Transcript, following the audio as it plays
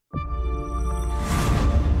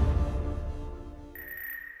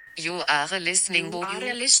You are listening to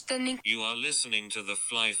the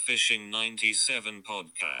Fly Fishing 97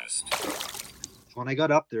 podcast. When I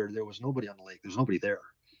got up there was nobody on the lake. There's nobody there.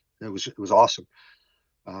 It was awesome.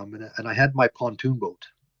 And I had my pontoon boat.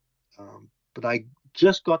 But I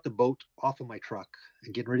just got the boat off of my truck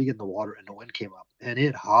and getting ready to get in the water, and the wind came up, and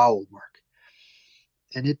it howled, Mark.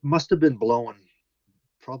 And it must have been blowing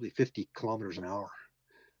probably 50 kilometers an hour.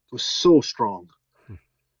 It was so strong.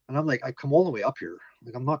 And I'm like, I come all the way up here.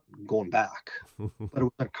 Like, I'm not going back. But it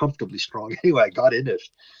was uncomfortably strong. Anyway, I got in it,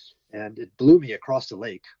 and it blew me across the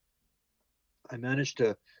lake. I managed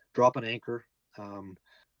to drop an anchor,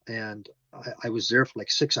 and I was there for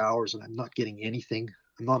like 6 hours, and I'm not getting anything.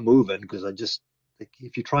 I'm not moving because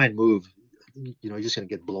if you try and move, you're just going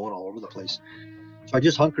to get blown all over the place. So I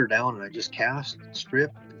just hunkered down and I just cast and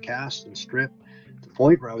strip and cast and strip to the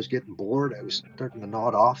point where I was getting bored. I was starting to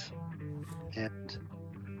nod off, and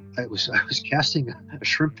I was casting a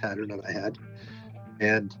shrimp pattern that I had,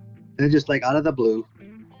 and then just like out of the blue,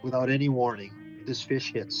 without any warning, this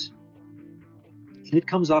fish hits. And it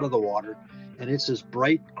comes out of the water, and it's as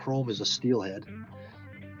bright chrome as a steelhead.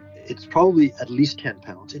 It's probably at least 10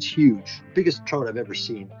 pounds. It's huge, biggest trout I've ever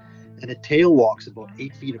seen. And it tail walks about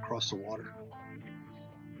 8 feet across the water.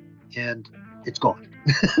 And it's gone.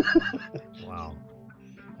 Wow.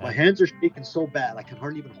 My hands are shaking so bad, I can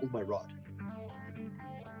hardly even hold my rod.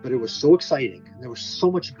 But it was so exciting. There was so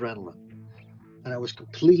much adrenaline. And I was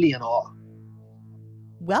completely in awe.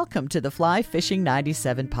 Welcome to the Fly Fishing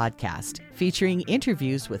 97 podcast, featuring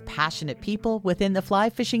interviews with passionate people within the fly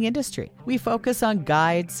fishing industry. We focus on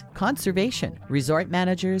guides, conservation, resort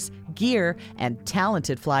managers, gear, and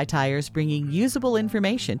talented fly tyers bringing usable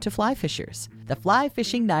information to fly fishers. The Fly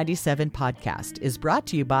Fishing 97 podcast is brought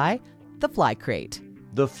to you by The Fly Crate.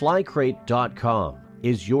 TheFlyCrate.com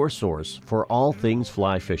is your source for all things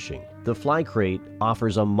fly fishing. The Fly Crate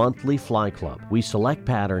offers a monthly fly club. We select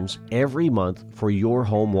patterns every month for your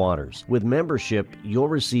home waters. With membership, you'll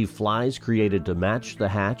receive flies created to match the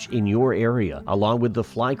hatch in your area, along with the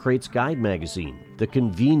Fly Crate's guide magazine, the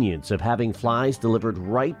convenience of having flies delivered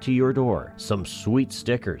right to your door, some sweet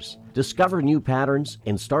stickers. Discover new patterns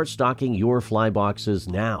and start stocking your fly boxes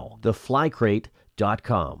now.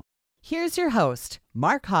 TheFlyCrate.com. Here's your host,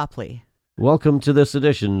 Mark Hopley. Welcome to this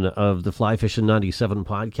edition of the Fly Fishing 97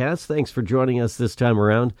 podcast. Thanks for joining us this time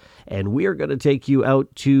around. And we are going to take you out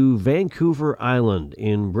to Vancouver Island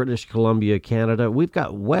in British Columbia, Canada. We've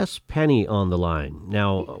got Wes Penny on the line.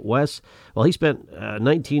 Now, Wes, he spent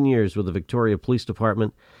 19 years with the Victoria Police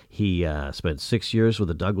Department. He spent 6 years with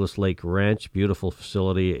the Douglas Lake Ranch, beautiful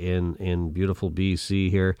facility in beautiful BC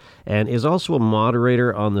here, and is also a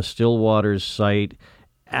moderator on the Stillwaters site,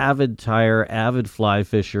 avid tyer, avid fly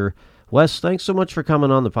fisher. Wes, thanks so much for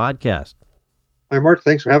coming on the podcast. Hi, Mark.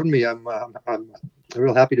 Thanks for having me. I'm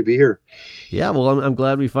real happy to be here. Yeah, well, I'm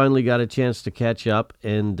glad we finally got a chance to catch up,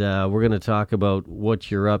 and we're going to talk about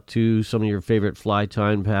what you're up to, some of your favorite fly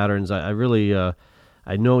tying patterns. I really,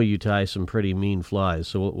 I know you tie some pretty mean flies,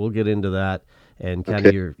 so we'll get into that and kind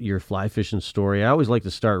of your fly fishing story. I always like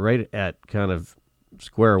to start right at kind of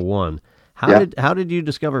square one. How did you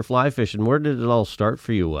discover fly fishing? Where did it all start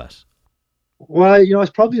for you, Wes? Well,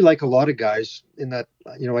 it's probably like a lot of guys in that,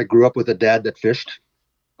 I grew up with a dad that fished.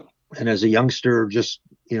 And as a youngster, just,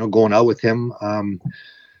 going out with him, kind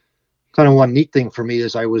of one neat thing for me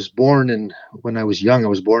is when I was young, I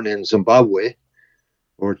was born in Zimbabwe,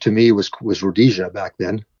 or to me was Rhodesia back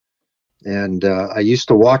then. And I used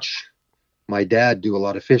to watch my dad do a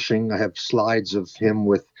lot of fishing. I have slides of him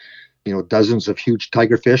with, dozens of huge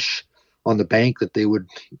tigerfish on the bank that they would,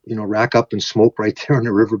 rack up and smoke right there on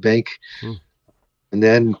the riverbank. And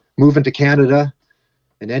then moving to Canada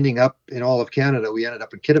and ending up in all of Canada, we ended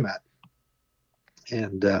up in Kitimat.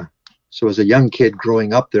 And so as a young kid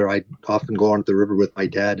growing up there, I'd often go onto the river with my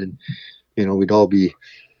dad, and, we'd all be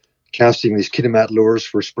casting these Kitimat lures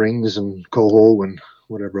for springs and coho and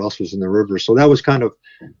whatever else was in the river. So that was kind of,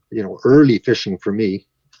 early fishing for me.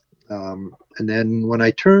 And then when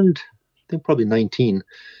I turned, I think probably 19,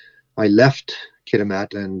 I left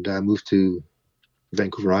Kitimat and moved to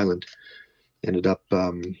Vancouver Island. Ended up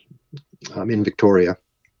in Victoria.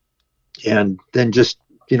 And then just,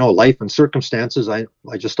 life and circumstances, I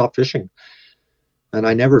just stopped fishing. And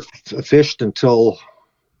I never fished until,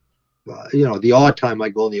 the odd time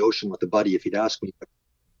I'd go in the ocean with a buddy if he'd ask me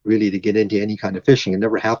really to get into any kind of fishing. It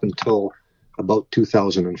never happened until about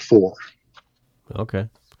 2004. Okay.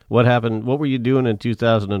 What happened? What were you doing in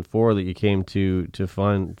 2004 that you came to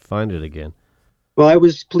find it again? Well, I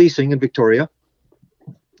was policing in Victoria.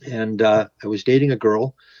 And I was dating a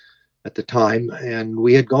girl at the time, and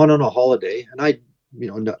we had gone on a holiday, and I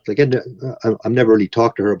again, I've never really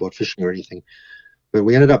talked to her about fishing or anything, but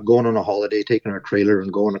we ended up going on a holiday, taking our trailer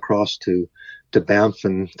and going across to Banff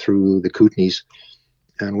and through the Kootenays.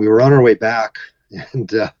 And we were on our way back,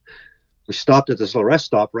 and we stopped at this little rest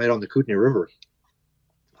stop right on the Kootenay River.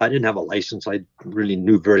 I didn't have a license. I really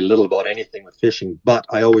knew very little about anything with fishing, but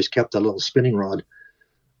I always kept a little spinning rod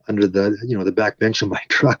under the back bench of my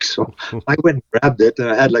truck. So I went and grabbed it, and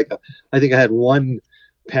I think I had one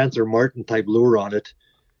Panther Martin type lure on it.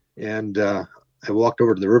 And I walked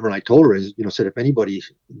over to the river, and I told her, said, if anybody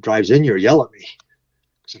drives in here, yell at me,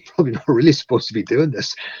 because I'm probably not really supposed to be doing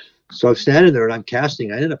this. So I'm standing there and I'm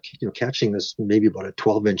casting. I ended up, catching this maybe about a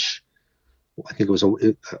 12-inch. I think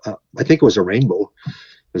it was a rainbow.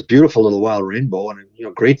 It was a beautiful little wild rainbow, and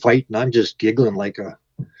great fight. And I'm just giggling like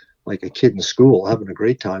a kid in school, having a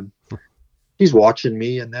great time. He's watching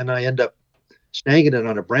me, and then I end up snagging it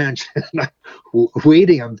on a branch, and I'm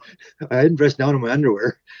wading. I hadn't dressed down in my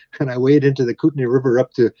underwear, and I wade into the Kootenay River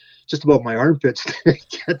up to just about my armpits to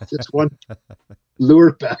get this one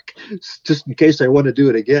lure back, just in case I want to do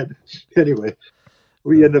it again. Anyway,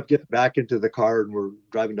 we end up getting back into the car, and we're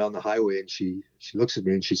driving down the highway, and she looks at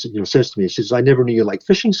me and she says to me, she says, I never knew you liked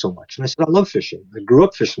fishing so much. And I said, I love fishing. I grew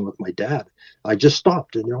up fishing with my dad. I just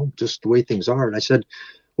stopped, just the way things are. And I said,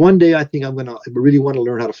 one day I think I really want to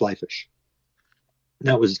learn how to fly fish. And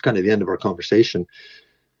that was kind of the end of our conversation.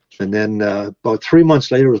 And then about 3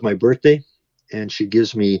 months later was my birthday, and she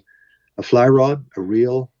gives me a fly rod, a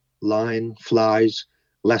reel, line, flies,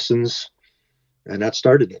 lessons, and that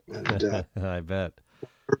started it. And I bet.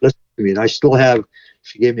 And I still have.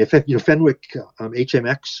 She gave me a Fenwick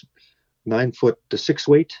HMX 9-foot to 6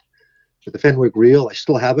 weight with the Fenwick reel. I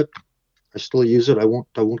still have it. I still use it. I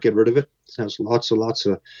won't get rid of it. It has lots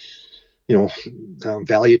of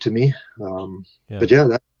value to me. But yeah,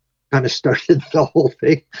 that kind of started the whole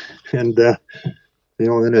thing. And then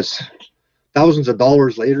it's thousands of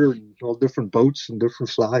dollars later, and all different boats and different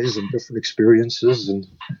flies and different experiences, and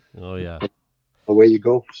away you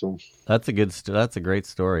go. So that's a great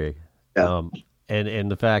story. Yeah.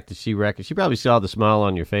 And the fact that she probably saw the smile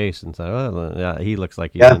on your face and said, "Oh, yeah, he looks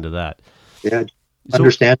like he's into that." Yeah,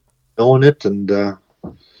 understand, knowing it, and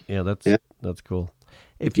that's cool.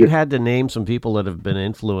 If you had to name some people that have been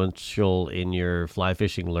influential in your fly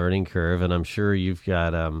fishing learning curve, and I'm sure you've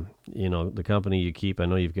got, the company you keep, I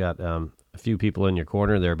know you've got a few people in your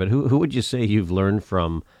corner there, but who would you say you've learned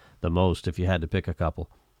from the most if you had to pick a couple?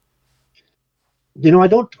 I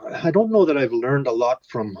don't know that I've learned a lot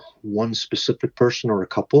from one specific person or a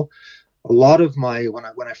couple. A lot of when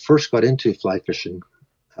I first got into fly fishing,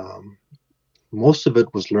 most of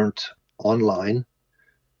it was learned online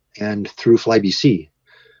and through FlyBC,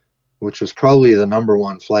 which was probably the number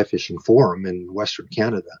one fly fishing forum in Western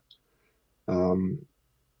Canada.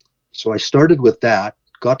 So I started with that,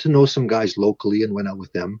 got to know some guys locally and went out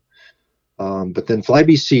with them. But then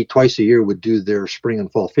FlyBC twice a year would do their spring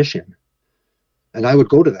and fall fishing. And I would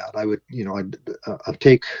go to that. I would, I'd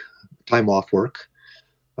take time off work.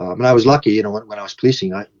 And I was lucky, when I was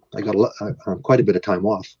policing, I got quite a bit of time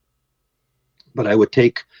off. But I would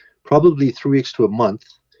take probably 3 weeks to a month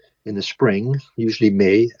in the spring, usually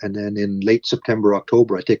May, and then in late September,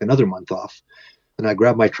 October, I'd take another month off. And I'd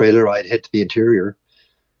grab my trailer, I'd head to the interior.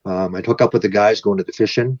 I'd hook up with the guys going to the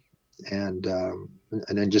fishing, and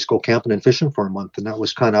then just go camping and fishing for a month. And that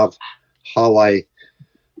was kind of how I,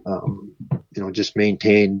 just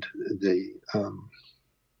maintained the,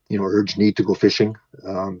 urge need to go fishing.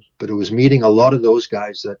 But it was meeting a lot of those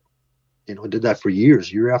guys that, did that for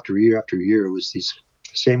years, year after year after year. It was these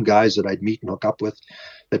same guys that I'd meet and hook up with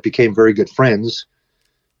that became very good friends.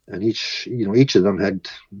 And each of them had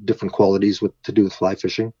different qualities to do with fly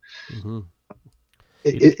fishing. Mm-hmm.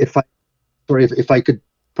 If I could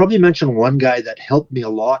probably mention one guy that helped me a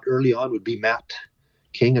lot early on would be Matt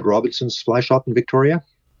King at Robinson's Fly Shop in Victoria.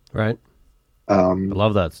 Right. I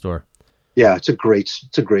love that store. Yeah, it's a great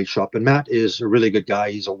shop. And Matt is a really good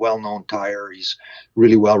guy. He's a well-known tyer. He's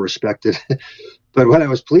really well respected. But when I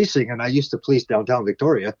was policing, and I used to police downtown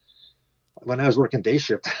Victoria, when I was working day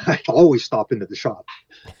shift, I'd always stop into the shop.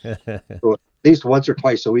 So at least once or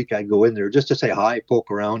twice a week, I'd go in there just to say hi, poke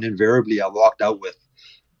around. Invariably, I walked out with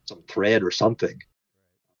some thread or something.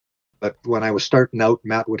 But when I was starting out,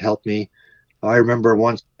 Matt would help me. I remember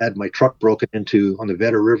once I had my truck broken into on the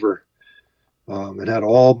Vedder River, and had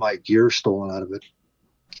all my gear stolen out of it.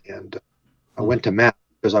 And I went to Matt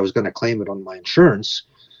because I was going to claim it on my insurance.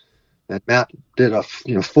 And Matt did a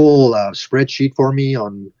full spreadsheet for me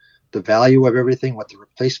on the value of everything, what the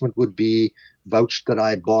replacement would be, vouched that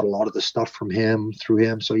I had bought a lot of the stuff from him through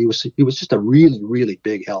him. So he was just a really, really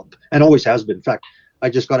big help, and always has been. In fact, I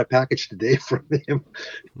just got a package today from him.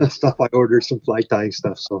 The stuff I ordered, some fly tying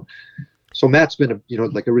stuff. So Matt's been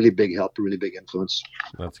like a really big help, a really big influence.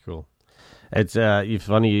 That's cool. It's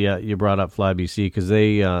funny you brought up Fly BC because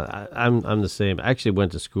they I'm the same. I actually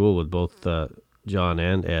went to school with both John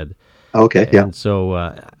and Ed. Okay, and yeah. So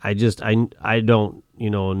I don't,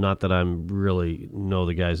 not that I'm really know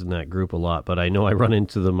the guys in that group a lot, but I know I run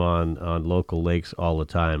into them on local lakes all the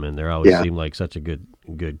time, and they always seem like such a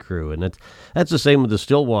good crew. And that's the same with the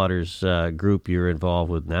Stillwaters group you're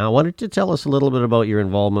involved with now. Why don't you tell us a little bit about your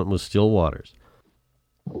involvement with Stillwaters?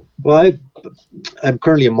 Well, I'm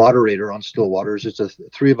currently a moderator on Stillwaters. It's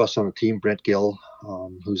three of us on the team: Brent Gill,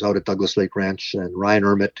 who's out at Douglas Lake Ranch, and Ryan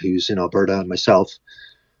Ermit, who's in Alberta, and myself.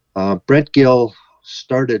 Brent Gill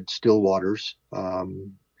started Stillwaters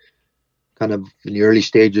kind of in the early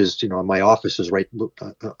stages. My office is right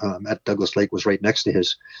at Douglas Lake, was right next to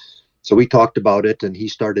his. So we talked about it, and he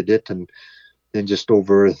started it, and then just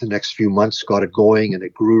over the next few months got it going, and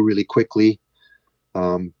it grew really quickly.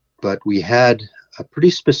 But we had a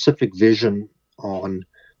pretty specific vision on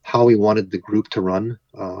how we wanted the group to run.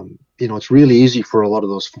 It's really easy for a lot of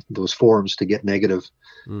those forums to get negative.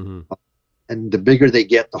 Mm-hmm. And the bigger they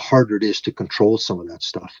get, the harder it is to control some of that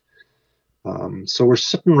stuff. So we're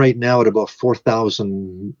sitting right now at about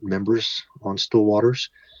 4,000 members on Stillwaters.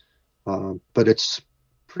 But it's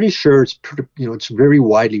pretty sure it's very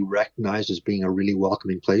widely recognized as being a really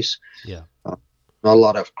welcoming place. Yeah. Not a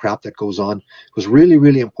lot of crap that goes on. It was really,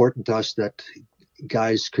 really important to us that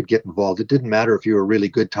guys could get involved. It didn't matter if you were a really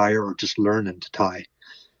good tyer or just learning to tie,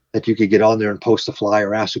 that you could get on there and post a fly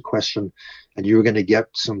or ask a question, and you were going to get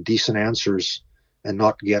some decent answers and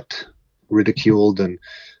not get ridiculed and,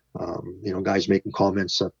 guys making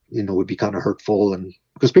comments that, would be kind of hurtful, and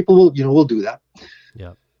because people will do that.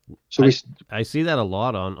 Yeah. So I see that a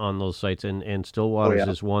lot on those sites, and Stillwaters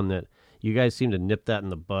is one that you guys seem to nip that in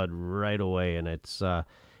the bud right away, and it's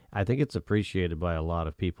I think it's appreciated by a lot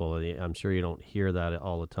of people. I'm sure you don't hear that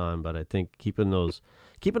all the time, but I think keeping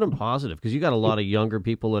them positive, because you got a lot of younger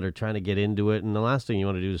people that are trying to get into it, and the last thing you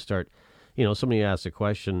want to do is start, somebody asks a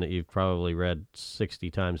question that you've probably read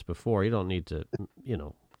 60 times before. You don't need to,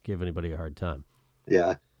 give anybody a hard time.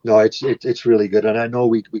 Yeah, no, it's really good, and I know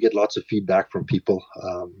we get lots of feedback from people.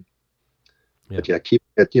 But keep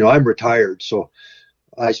it. I'm retired, so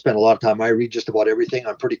I spend a lot of time. I read just about everything.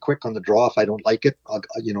 I'm pretty quick on the draw. If I don't like it, I'll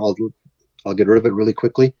get rid of it really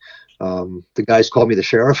quickly. The guys call me the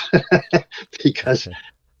sheriff because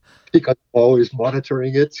I'm always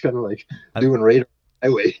monitoring it. It's kind of like doing radar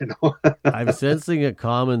highway, I'm sensing a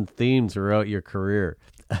common theme throughout your career.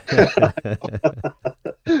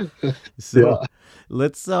 So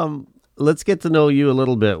let's get to know you a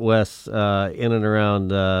little bit, Wes, in and around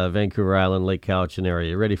Vancouver Island, Lake Cowichan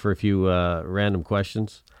area. You ready for a few random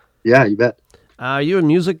questions? Yeah, you bet. Are you a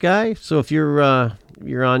music guy? So if you're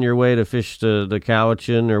on your way to fish to the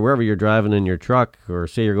Cowichan or wherever you're driving in your truck, or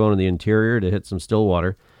say you're going to the interior to hit some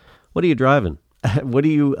Stillwater, what are you driving? What are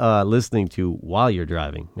you listening to while you're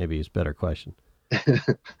driving? Maybe it's a better question.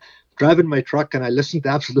 Driving my truck, and I listen to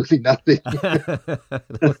absolutely nothing.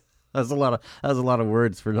 That's a lot of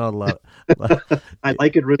words for not a lot. I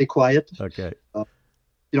like it really quiet. Okay. I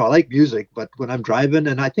like music, but when I'm driving,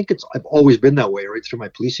 and I think I've always been that way right through my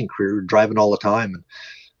policing career, driving all the time.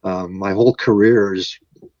 And my whole career is,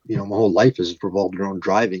 my whole life is revolved around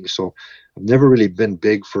driving. So I've never really been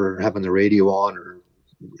big for having the radio on or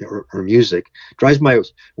music. It drives my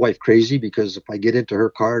wife crazy, because if I get into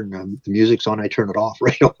her car and the music's on, I turn it off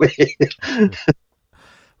right away.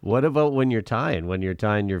 What about when you're tying? When you're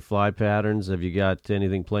tying your fly patterns, have you got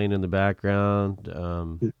anything playing in the background?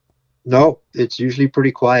 No, it's usually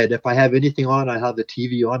pretty quiet. If I have anything on, I have the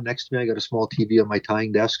TV on next to me. I got a small TV on my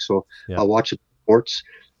tying desk, so I'll watch sports.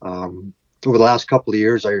 Over the last couple of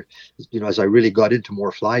years, as I really got into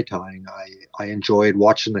more fly tying, I enjoyed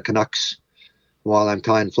watching the Canucks while I'm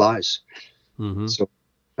tying flies. Mm-hmm. So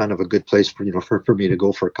kind of a good place for me to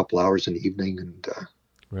go for a couple hours in the evening. And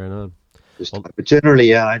right on. But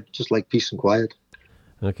generally, I just like peace and quiet.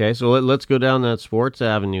 Okay, so let's go down that sports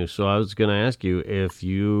avenue. So I was going to ask you if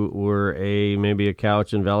you were maybe a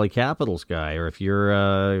Cowichan Valley Capitals guy, or if you're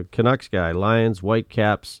a Canucks guy, Lions,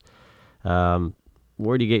 Whitecaps.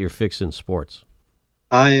 Where do you get your fix in sports?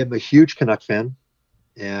 I am a huge Canuck fan,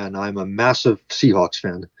 and I'm a massive Seahawks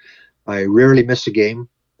fan. I rarely miss a game.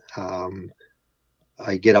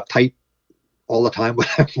 I get uptight all the time when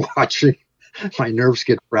I'm watching. My nerves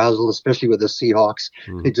get frazzled, especially with the Seahawks.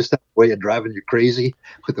 They just have a way of driving you crazy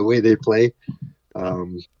with the way they play.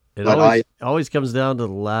 It always comes down to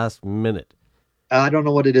the last minute. I don't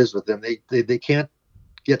know what it is with them. They can't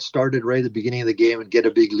get started right at the beginning of the game and get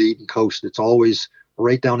a big lead and coast. It's always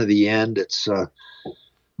right down to the end.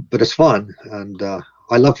 But it's fun, and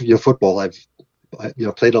I love football. I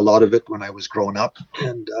played a lot of it when I was growing up,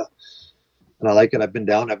 and I like it. I've been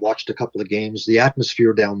down. I've watched a couple of games. The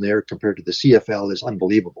atmosphere down there compared to the CFL is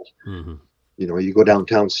unbelievable. Mm-hmm. You go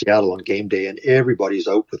downtown Seattle on game day, and everybody's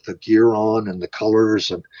out with the gear on and the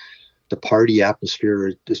colors and the party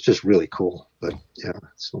atmosphere. It's just really cool. But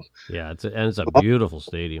yeah, it's a beautiful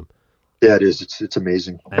stadium. Yeah, it is. It's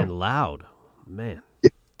amazing and loud, man.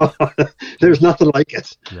 There's nothing like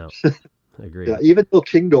it. No, I agree. Yeah, even though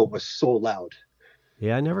Kingdome was so loud.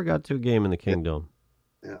 Yeah, I never got to a game in the Kingdome.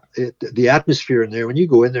 Yeah, the atmosphere in there, when you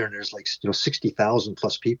go in there and there's 60,000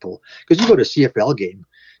 plus people, because you go to a CFL game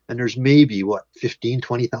and there's maybe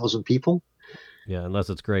 20,000 people. Yeah, unless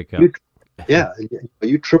it's Grey Cup.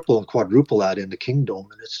 You triple and quadruple that in the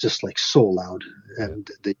Kingdome, and it's just so loud, and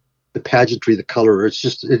the pageantry, the color,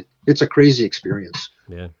 it's a crazy experience.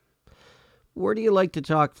 Yeah. Where do you like to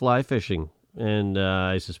talk fly fishing? And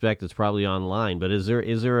I suspect it's probably online, but is there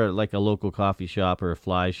a local coffee shop or a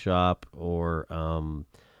fly shop or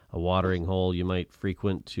a watering hole you might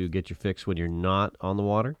frequent to get your fix when you're not on the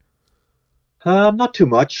water? Not too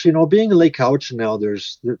much. Being in Lake Cowichan now,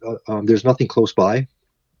 there's nothing close by,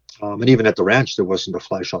 and even at the ranch there wasn't a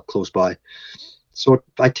fly shop close by. So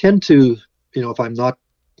I tend to, if I'm not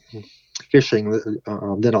fishing,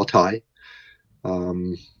 then I'll tie.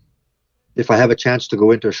 If I have a chance to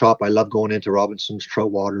go into a shop, I love going into Robinson's,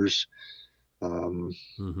 Trout Waters,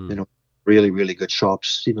 really, really good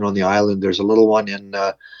shops. Even on the island, there's a little one in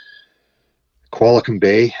Qualicum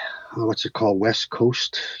Bay. What's it called? West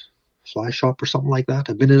Coast Fly Shop or something like that.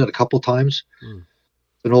 I've been in it a couple times.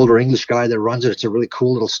 An older English guy that runs it. It's a really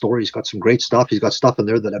cool little store. He's got some great stuff. He's got stuff in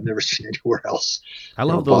there that I've never seen anywhere else. I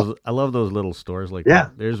love those. I love those little stores like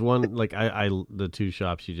that. There's one the two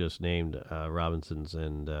shops you just named, Robinson's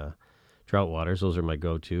and Trout Waters. Those are my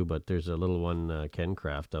go-to. But there's a little one,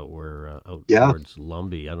 Kencraft, out towards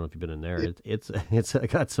Lumbee. I don't know if you've been in there. It's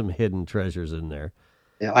got some hidden treasures in there.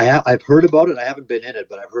 Yeah, I've heard about it. I haven't been in it,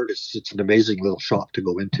 but I've heard it's an amazing little shop to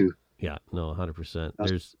go into. Yeah, no,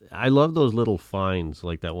 100%. I love those little finds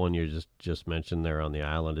like that one you just mentioned there on the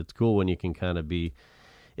island. It's cool when you can kind of be.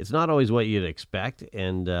 It's not always what you'd expect,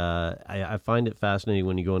 and I find it fascinating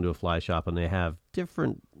when you go into a fly shop and they have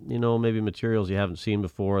different, maybe materials you haven't seen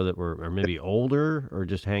before that are maybe older or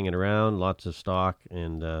just hanging around. Lots of stock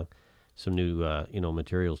and some new,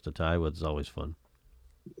 materials to tie with is always fun.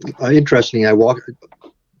 Interesting.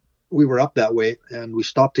 We were up that way and we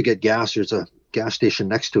stopped to get gas. There's a gas station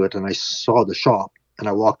next to it, and I saw the shop and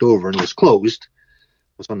I walked over and it was closed.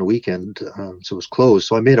 It was on the weekend, so it was closed.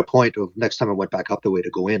 So I made a point of next time I went back up the way to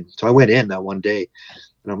go in. So I went in that one day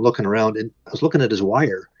and I'm looking around and I was looking at his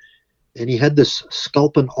wire, and he had this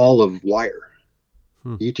Sculpin olive wire,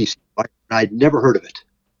 UTC wire, and I'd never heard of it.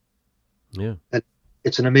 Yeah. And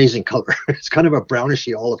it's an amazing color. It's kind of a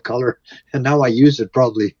brownishy olive color, and now I use it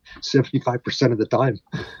probably 75% of the time.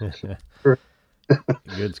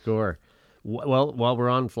 Good score. Well, while we're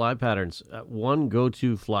on fly patterns, one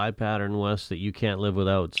go-to fly pattern, Wes, that you can't live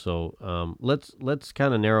without. So let's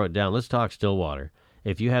kind of narrow it down. Let's talk Stillwater.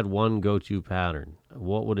 If you had one go-to pattern,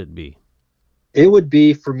 what would it be? It would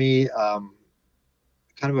be, for me,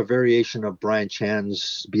 kind of a variation of Brian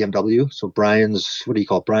Chan's BMW. So Brian's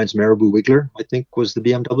Marabou Wiggler, I think, was the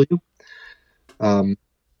BMW.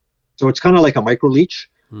 So it's kind of like a micro leech.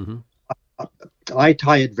 Mm-hmm. I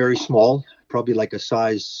tie it very small, probably like a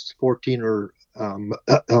size 14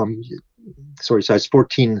 size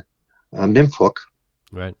 14 nymph hook.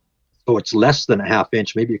 Right. So it's less than a half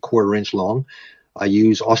inch, maybe a quarter inch long. I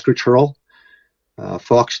use ostrich herl,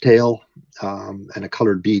 foxtail, and a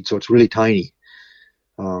colored bead. So it's really tiny.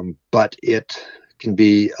 But it can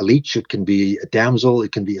be a leech, it can be a damsel,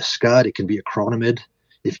 it can be a scud, it can be a chronomid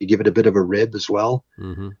if you give it a bit of a rib as well.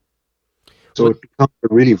 Mm-hmm. So it becomes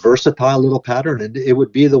a really versatile little pattern, and it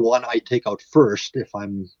would be the one I take out first if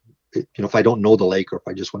if I don't know the lake or if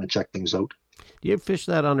I just want to check things out. Do you fish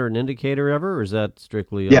that under an indicator ever, or is that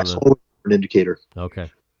strictly Yes, always an indicator.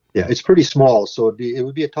 Okay. Yeah, it's pretty small, so it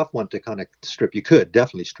would be a tough one to kind of strip. You could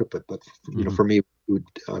definitely strip it, but for me, it would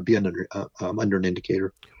be under an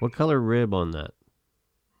indicator. What color rib on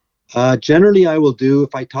that? Generally, I will do,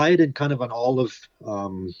 if I tie it in kind of an olive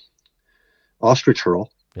ostrich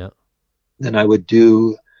herl. Yeah. Then I would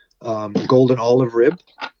do golden olive rib.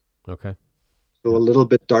 Okay. So a little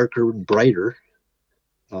bit darker and brighter,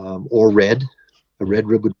 or red. A red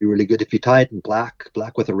rib would be really good. If you tie it in black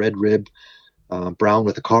with a red rib, brown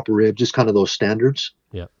with a copper rib, just kind of those standards.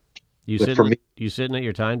 Yeah. You sitting at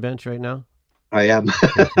your tying bench right now? I am.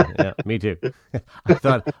 Yeah, me too. I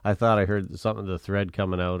thought I heard something, the thread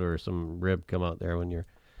coming out or some rib come out there when you're.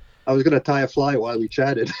 I was going to tie a fly while we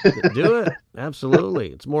chatted. Do it. Absolutely.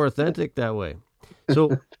 It's more authentic that way.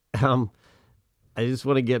 So, I just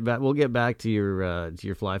want to get back. We'll get back to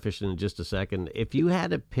your fly fishing in just a second. If you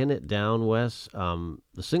had to pin it down, Wes,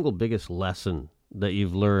 the single biggest lesson that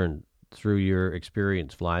you've learned through your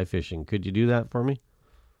experience fly fishing, could you do that for me?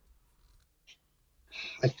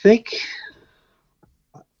 I think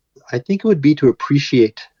it would be to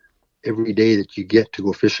appreciate every day that you get to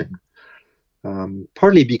go fishing.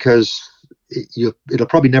 Partly because it'll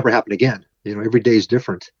probably never happen again. Every day is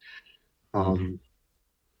different.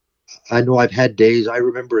 I know I've had days. I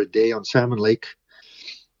remember a day on Salmon Lake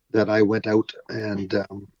that I went out, and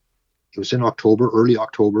it was in October, early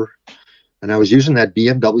October, and I was using that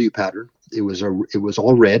BMW pattern. It was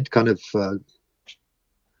all red, kind of a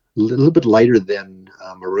little bit lighter than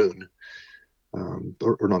maroon,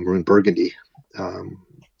 or not maroon, burgundy, and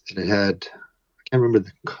it had, I can't remember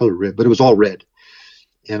the color rib, but it was all red.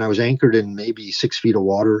 And I was anchored in maybe 6 feet of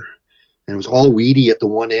water, and it was all weedy at the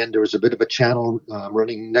one end. There was a bit of a channel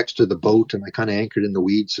running next to the boat, and I kind of anchored in the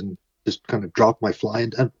weeds and just kind of dropped my fly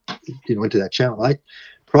and into that channel. I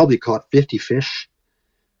probably caught 50 fish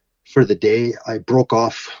for the day. I broke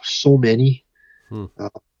off so many.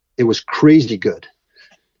 It was crazy good.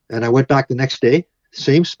 And I went back the next day,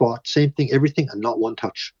 same spot, same thing, everything, and not one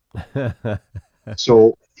touch.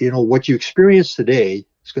 So, what you experience today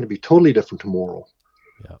is going to be totally different tomorrow.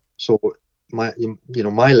 Yeah. So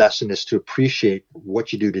my lesson is to appreciate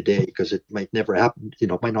what you do today, because it might never happen.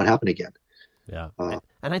 It might not happen again. Yeah.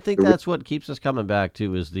 And I think that's what keeps us coming back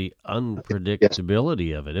to is the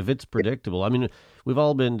unpredictability of it. If it's predictable, I mean, we've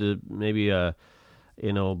all been to maybe a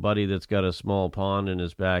buddy that's got a small pond in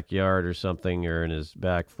his backyard or something, or in his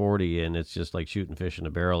back 40, and it's just like shooting fish in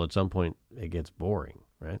a barrel. At some point it gets boring,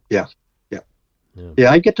 right? Yeah.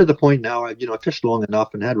 I get to the point now, I fished long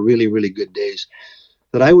enough and had really, really good days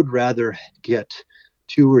that I would rather get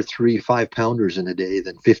 2 or 3 5-pounders in a day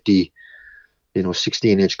than 50,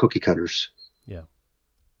 16-inch cookie cutters. Yeah.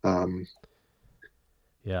 But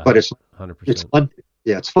it's 100%. It's fun.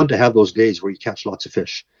 Yeah, it's fun to have those days where you catch lots of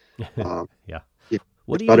fish. Yeah.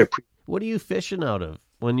 What are you fishing out of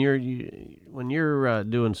when you're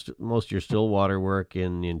doing most of your stillwater work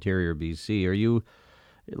in the interior BC? Are you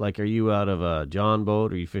out of a John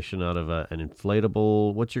boat? Are you fishing out of an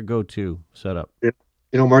inflatable? What's your go-to setup?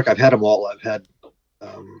 Mark, I've had them all. I've had,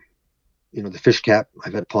 the Fish Cap.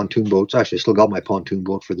 I've had pontoon boats. Actually, I still got my pontoon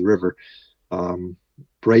boat for the river.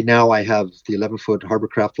 Right now, I have the 11-foot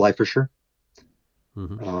Harborcraft Fly Fisher.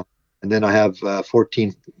 And then I have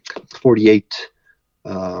 1448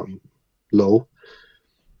 low.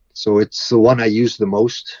 So it's the one I use the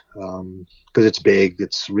most because it's big,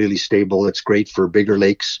 it's really stable, it's great for bigger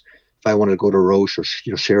lakes. If I want to go to Roche or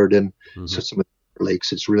Sheridan, so some of the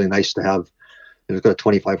lakes, it's really nice to have. It's got a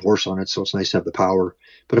 25 horse on it, so it's nice to have the power.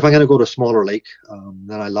 But if I'm going to go to a smaller lake,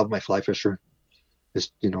 then I love my Fly Fisher.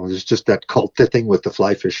 There's just that cult thing with the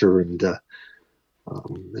Fly Fisher, and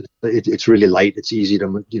it's really light. It's easy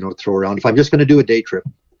to throw around. If I'm just going to do a day trip,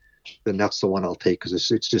 then that's the one I'll take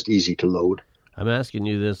because it's just easy to load. I'm asking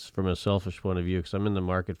you this from a selfish point of view because I'm in the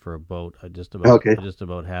market for a boat. I just about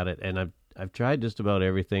had it, and I've tried just about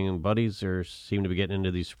everything. And buddies seem to be getting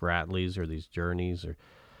into these Spratlys or these Journeys, or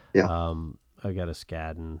I've got a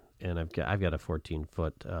Skadden, and I've got a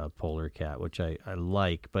 14-foot Polar Cat, which I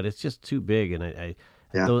like, but it's just too big. And I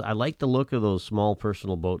like the look of those small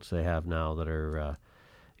personal boats they have now that are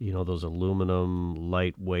those aluminum,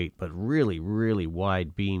 lightweight, but really, really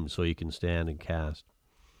wide beams so you can stand and cast.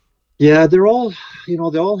 Yeah, they're all, they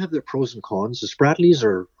all have their pros and cons. The Spratlys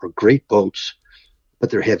are great boats, but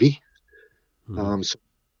they're heavy. So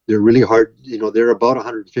they're really hard. They're about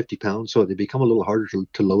 150 pounds, so they become a little harder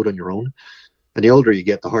to load on your own. And the older you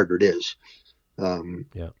get, the harder it is.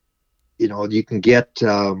 You can get,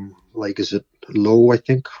 is it Lowe, I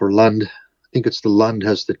think, or Lund? I think it's the Lund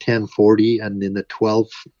has the 1040 and then the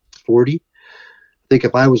 1240. I think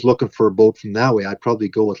if I was looking for a boat from that way, I'd probably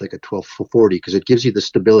go with like a 1240 because it gives you the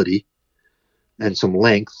stability and some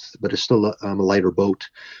length, but it's still a lighter boat.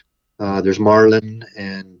 There's Marlin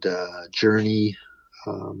and Journey,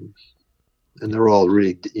 and they're all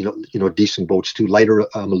really decent boats too. Lighter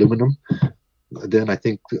aluminum than I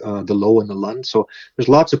think the Lowe and the Lund. So there's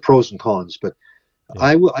lots of pros and cons, but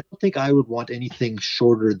I don't think I would want anything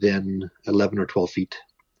shorter than 11 or 12 feet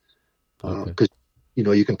because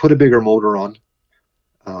you can put a bigger motor on.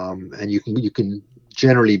 And you can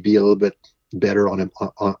generally be a little bit better on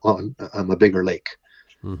a bigger lake.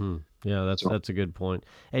 Mm-hmm. Yeah, So, that's a good point.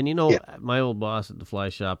 And yeah, my old boss at the fly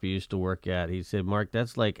shop he used to work at, he said, Mark,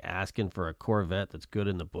 that's like asking for a Corvette that's good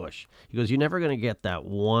in the bush. He goes, you're never going to get that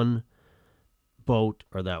one boat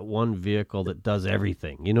or that one vehicle that does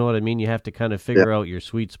everything. You know what I mean? You have to kind of yeah, figure out your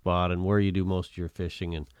sweet spot and where you do most of your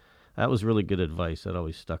fishing. And that was really good advice. That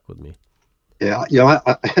always stuck with me. yeah.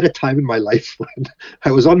 I had a time in my life when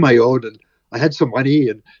I was on my own and I had some money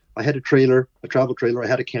and I had a trailer, a travel trailer. I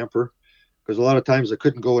had a camper because a lot of times I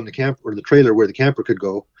couldn't go in the camp or the trailer where the camper could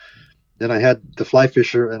go. Then I had the fly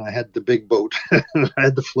fisher and I had the big boat. And I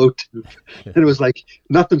had the float tube. And it was like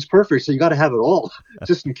nothing's perfect, so you got to have it all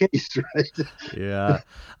just in case, right? Yeah,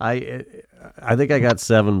 I think I got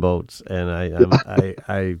 7 boats, and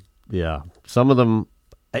I yeah. Some of them,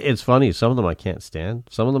 it's funny. Some of them I can't stand.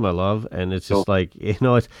 Some of them I love, and it's just So, like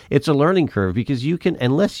it's a learning curve because you can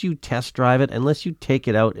unless you test drive it, unless you take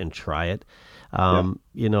it out and try it, yeah,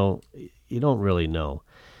 you don't really know.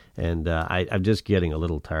 And I'm just getting a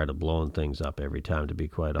little tired of blowing things up every time, to be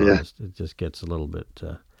quite yeah, honest. It just gets a little bit.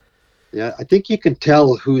 yeah. I think you can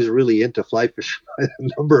tell who's really into fly fishing by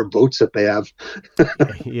the number of boats that they have.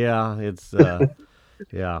 Yeah, it's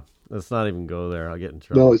yeah. Let's not even go there. I'll get in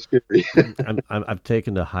No, trouble. it's scary. I've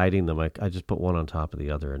taken to hiding them. I just put one on top of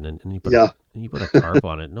the other, and then Yeah, you put a tarp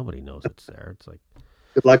on it. Nobody knows it's there. It's like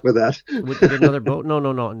good luck with that. with another boat.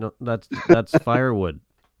 No. That's firewood.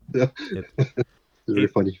 Yeah, It, it's very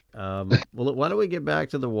funny. well, why don't we get back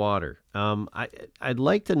to the water? I'd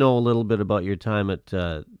like to know a little bit about your time at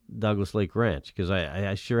Douglas Lake Ranch because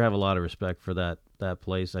I sure have a lot of respect for that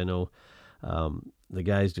place. I know the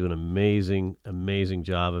guys do an amazing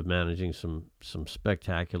job of managing some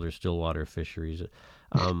spectacular stillwater fisheries.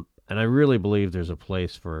 And I really believe there's a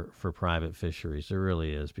place for private fisheries. There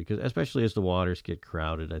really is, because especially as the waters get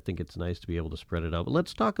crowded, I think it's nice to be able to spread it out. But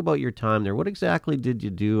let's talk about your time there. What exactly did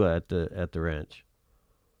you do at the ranch?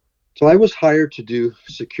 So I was hired to do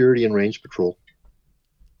security and range patrol,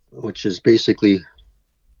 which is basically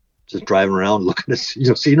just driving around looking at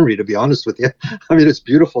scenery. To be honest with you, I mean it's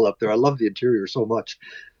beautiful up there. I love the interior so much.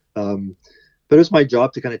 But it was my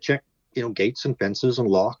job to kind of check gates and fences and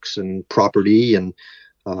locks and property and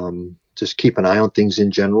just keep an eye on things in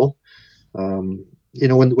general. When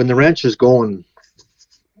the ranch is going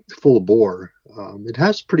full bore, it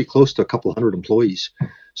has pretty close to a couple hundred employees.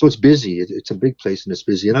 So it's busy. It's a big place and it's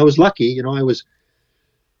busy. And I was lucky, I was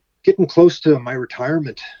getting close to my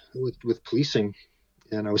retirement with policing.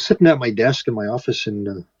 And I was sitting at my desk in my office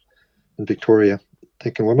in Victoria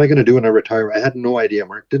thinking, what am I going to do when I retire? I had no idea,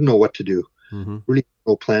 Mark. Didn't know what to do. Mm-hmm. Really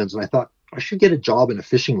no plans. And I thought I should get a job in a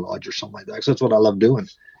fishing lodge or something like that because that's what I love doing.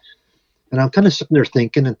 And I'm kind of sitting there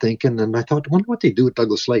thinking. And I thought, I wonder what they do at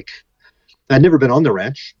Douglas Lake. I'd never been on the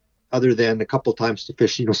ranch other than a couple times to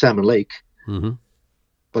fish, Salmon Lake. Mm-hmm.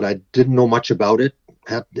 But I didn't know much about it,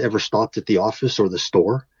 had ever stopped at the office or the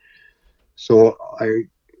store. So I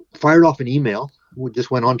fired off an email. We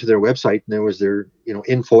just went onto their website and there was their,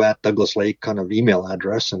 info at Douglas Lake kind of email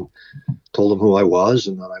address and told them who I was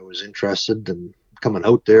and that I was interested in coming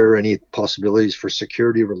out there, any possibilities for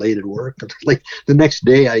security related work. And like the next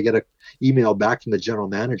day I get an email back from the general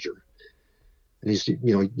manager. And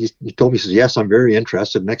he told me, he says, yes, I'm very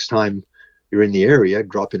interested. Next time you're in the area,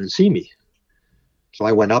 drop in and see me. So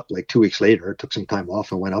I went up like 2 weeks later, took some time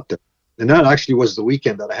off and went up there. And that actually was the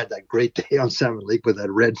weekend that I had that great day on Salmon Lake with that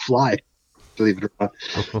red fly, believe it or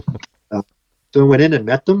not. So I went in and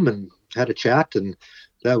met them and had a chat. And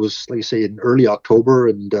that was, like I say, in early October.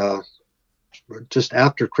 And just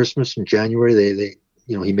after Christmas in January, they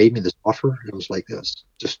he made me this offer. It was like this,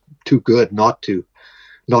 just too good not to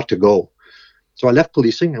go. So I left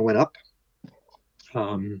policing and went up.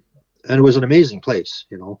 And it was an amazing place,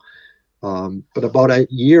 But about a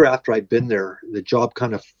year after I'd been there, the job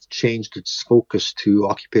kind of changed its focus to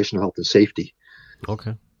occupational health and safety.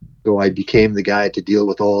 Okay. So I became the guy to deal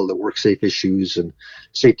with all the work safe issues and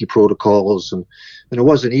safety protocols. And it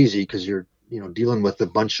wasn't easy because you're, dealing with a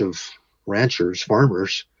bunch of ranchers,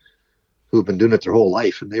 farmers who've been doing it their whole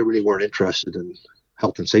life. And they really weren't interested in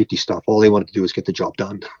health and safety stuff. All they wanted to do was get the job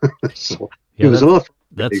done. So Yeah, it was a lot.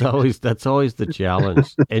 that's always the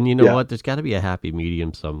challenge. And you know Yeah. what? There's got to be a happy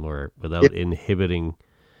medium somewhere without inhibiting.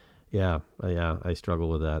 Yeah, I struggle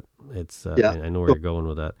with that. It's I know where you're going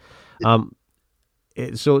with that.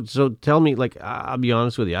 So tell me, like, I'll be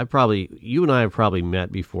honest with you. You and I have probably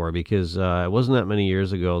met before because it wasn't that many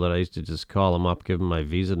years ago that I used to just call him up, give him my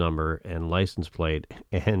visa number and license plate,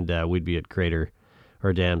 and we'd be at Crater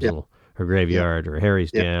or Damsel or Graveyard or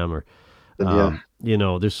Harry's Dam or,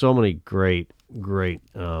 there's so many great great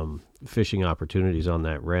fishing opportunities on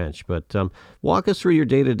that ranch. But walk us through your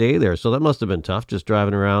day-to-day there. So that must have been tough, just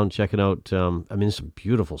driving around, checking out, there's some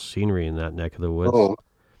beautiful scenery in that neck of the woods. Oh,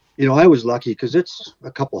 I was lucky because it's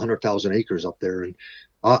a couple 100,000 acres up there. And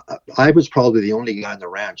I was probably the only guy on the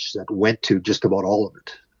ranch that went to just about all of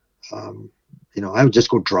it. I would just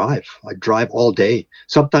go drive. I'd drive all day.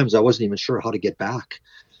 Sometimes I wasn't even sure how to get back.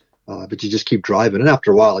 But you just keep driving. And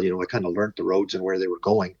after a while, I kind of learned the roads and where they were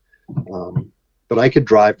going. But I could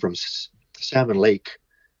drive from Salmon Lake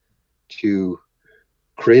to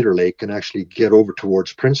Crater Lake and actually get over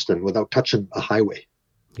towards Princeton without touching a highway.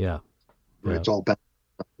 Yeah. Right? It's all back.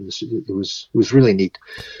 It was really neat.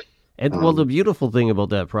 And well, the beautiful thing about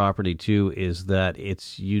that property too is that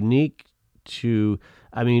it's unique to,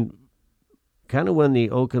 kind of when the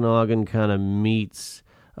Okanagan kind of meets,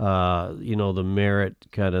 the Merritt,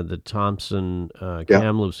 kind of the Thompson,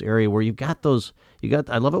 Kamloops area, where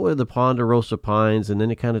I love it with the Ponderosa pines, and then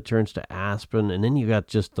it kind of turns to aspen, and then you got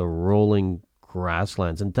just the rolling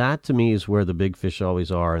grasslands, and that to me is where the big fish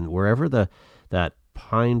always are, and wherever that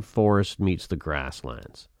pine forest meets the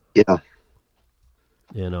grasslands. Yeah.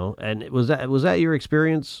 And was that your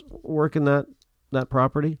experience working that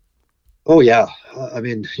property? Oh yeah.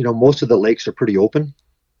 Most of the lakes are pretty open.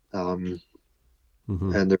 And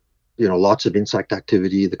there, lots of insect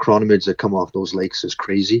activity. The chironomids that come off those lakes is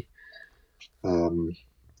crazy.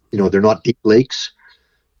 They're not deep lakes.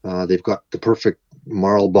 They've got the perfect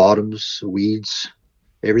marl bottoms, weeds,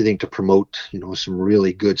 everything to promote, some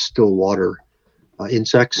really good still water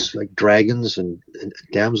insects like dragons and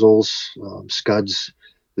damsels, scuds.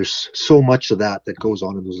 There's so much of that goes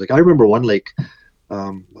on in those lakes. I remember one lake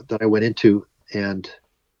that I went into, and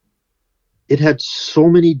it had so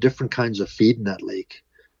many different kinds of feed in that lake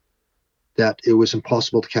that it was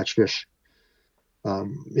impossible to catch fish.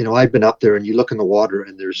 I've been up there, and you look in the water,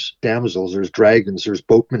 and there's damsels, there's dragons, there's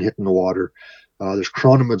boatmen hitting the water, there's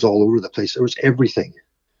chironomids all over the place. There was everything,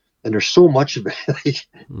 and there's so much of it.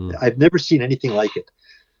 I've never seen anything like it.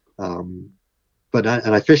 But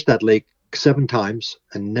I fished that lake 7 times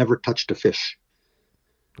and never touched a fish.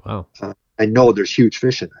 Wow. I know there's huge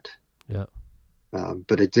fish in it. Yeah.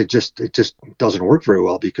 But it just doesn't work very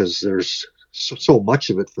well because there's so much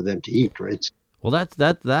of it for them to eat, right? Well,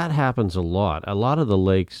 that happens a lot. A lot of the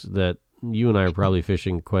lakes that you and I are probably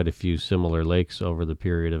fishing quite a few similar lakes over the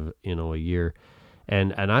period of a year,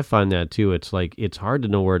 and I find that too. It's like it's hard to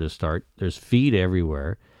know where to start. There's feed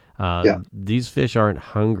everywhere. These fish aren't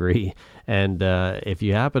hungry, and if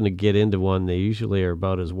you happen to get into one, they usually are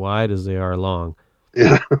about as wide as they are long.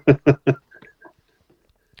 Yeah.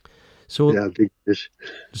 Big fish.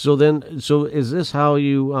 So is this how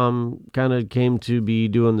you kind of came to be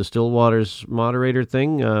doing the Stillwaters moderator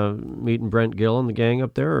thing, meeting Brent Gill and the gang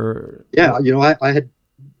up there? Or? Yeah,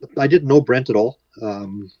 I didn't know Brent at all.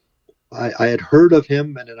 I had heard of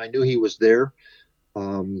him, and then I knew he was there,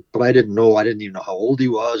 but I didn't even know how old he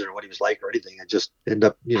was or what he was like or anything. I just ended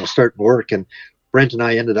up, starting work, and Brent and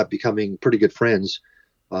I ended up becoming pretty good friends.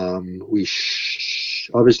 We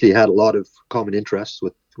obviously had a lot of common interests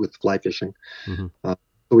with fly fishing. Mm-hmm. So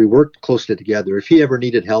we worked closely together. If he ever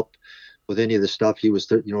needed help with any of the stuff, he was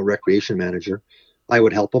the recreation manager. I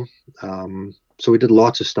would help him. So we did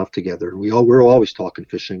lots of stuff together. We were always talking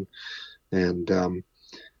fishing, and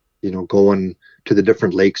going to the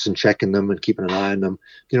different lakes and checking them and keeping an eye on them.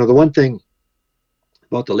 The one thing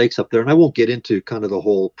about the lakes up there, and I won't get into kind of the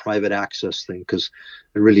whole private access thing because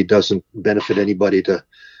it really doesn't benefit anybody to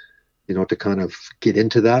kind of get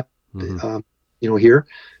into that. Mm-hmm. Here,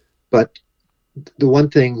 but the one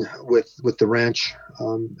thing with the ranch,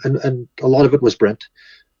 and a lot of it was Brent,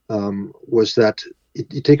 was that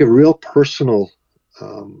you take a real personal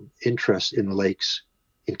interest in the lakes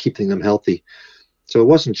in keeping them healthy. So it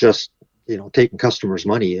wasn't just taking customers'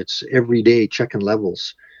 money; it's every day checking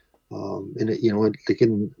levels. Like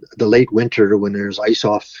in the late winter when there's ice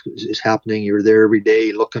off is happening, you're there every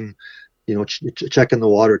day looking, checking the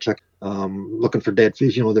water, looking for dead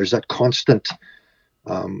fish. There's that constant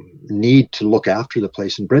need to look after the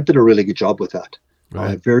place, and Brent did a really good job with that.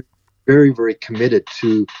 Right. Very, very, very committed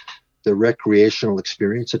to the recreational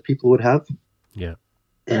experience that people would have. Yeah.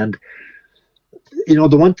 And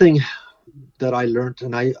the one thing that I learned,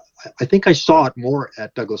 and I think I saw it more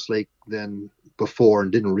at Douglas Lake than before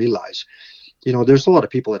and didn't realize, there's a lot of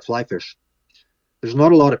people that fly fish. There's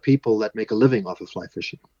not a lot of people that make a living off of fly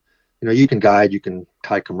fishing. You can guide, you can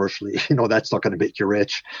tie commercially, that's not going to make you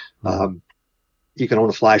rich. You can own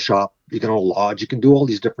a fly shop, you can own a lodge, you can do all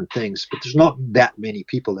these different things, but there's not that many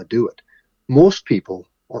people that do it. Most people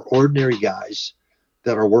are ordinary guys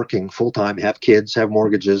that are working full time, have kids, have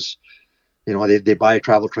mortgages. They buy a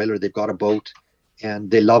travel trailer, they've got a boat, and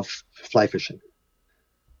they love fly fishing,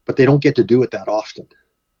 but they don't get to do it that often.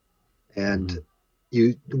 And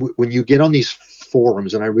when you get on these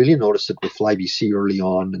forums, and I really noticed it with Fly BC early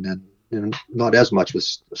on, and then not as much with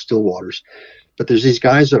still waters, but there's these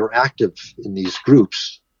guys that are active in these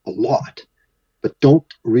groups a lot, but don't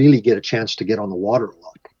really get a chance to get on the water a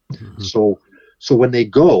lot. Mm-hmm. So when they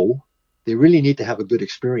go, they really need to have a good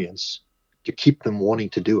experience to keep them wanting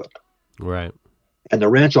to do it. Right. And the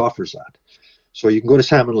ranch offers that. So you can go to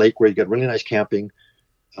Salmon Lake where you get really nice camping.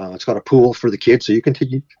 It's got a pool for the kids, so you can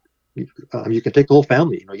take the whole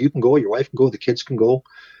family. You can go, your wife can go, the kids can go.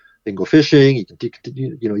 They can go fishing.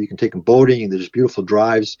 You can take them boating, and there's beautiful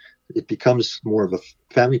drives. It becomes more of a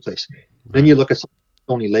family place. Right. Then you look at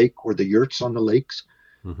Stony Lake or the yurts on the lakes.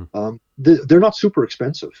 Mm-hmm. They're not super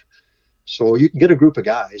expensive, so you can get a group of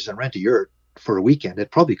guys and rent a yurt for a weekend.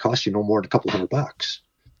 It probably costs you no more than a couple $100.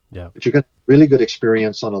 Yeah, but you get really good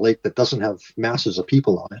experience on a lake that doesn't have masses of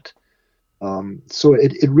people on it. So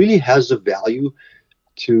it really has a value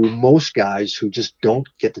to most guys who just don't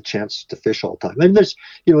get the chance to fish all the time. And there's,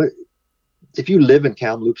 if you live in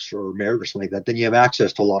Kamloops or Merritt or something like that, then you have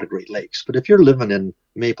access to a lot of great lakes. But if you're living in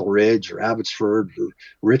Maple Ridge or Abbotsford or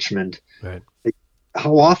Richmond, right,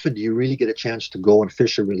 how often do you really get a chance to go and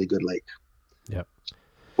fish a really good lake? Yep.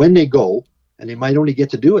 When they go, and they might only get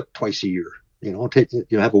to do it twice a year,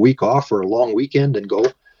 have a week off or a long weekend and go.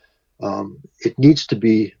 It needs to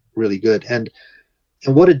be really good. And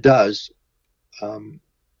what it does,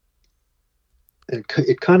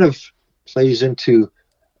 it kind of plays into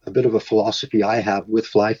a bit of a philosophy I have with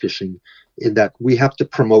fly fishing, in that we have to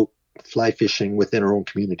promote fly fishing within our own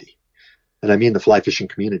community. And I mean the fly fishing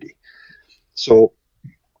community. So,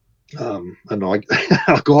 I know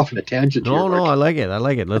I'll go off on a tangent. No, I like it.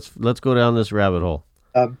 Let's go down this rabbit hole.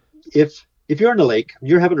 If you're on a lake,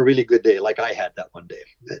 you're having a really good day, like I had that one day,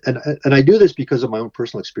 and I do this because of my own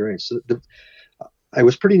personal experience. I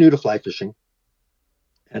was pretty new to fly fishing,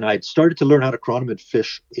 and I'd started to learn how to chironomid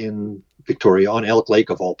fish in Victoria on Elk Lake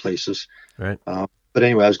of all places. Right. But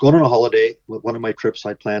anyway, I was going on a holiday with one of my trips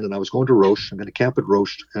I planned, and I was going to Roche. I'm going to camp at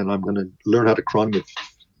Roche, and I'm going to learn how to chironomid,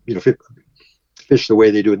 fish the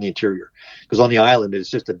way they do in the interior. Because on the island, it's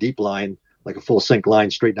just a deep line, like a full sink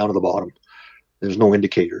line, straight down to the bottom. There's no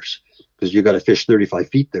indicators, because you got to fish 35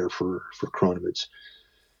 feet there for chironomids.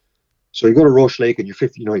 So you go to Roche Lake and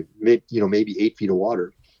you're maybe 8 feet of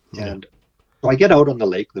water. Yeah. And so I get out on the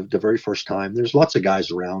lake the very first time. There's lots of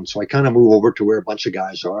guys around, so I kind of move over to where a bunch of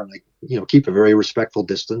guys are, and I keep a very respectful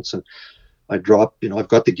distance. And I drop, I've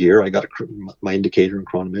got the gear, I got my indicator and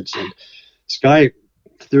chironomids, and this guy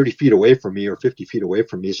 30 feet away from me or 50 feet away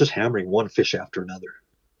from me is just hammering one fish after another.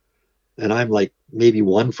 And I'm like maybe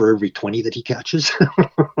one for every 20 that he catches.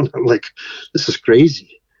 I'm like, this is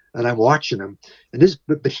crazy. And I'm watching him,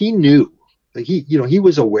 but he knew, he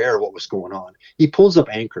was aware of what was going on. He pulls up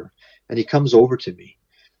anchor and he comes over to me,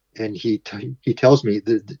 and he tells me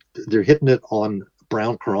that they're hitting it on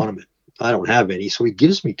brown chironomid. I don't have any, so he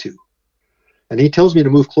gives me two, and he tells me to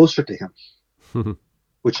move closer to him,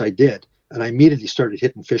 which I did, and I immediately started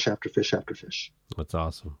hitting fish after fish after fish. That's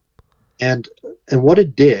awesome. And what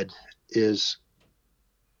it did is,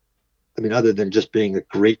 other than just being a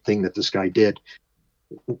great thing that this guy did,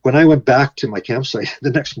 when I went back to my campsite the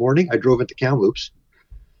next morning, I drove into Kamloops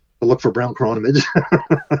to look for brown chironomids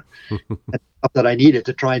that I needed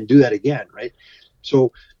to try and do that again, right?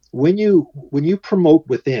 So when you promote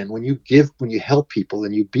within, when you help people,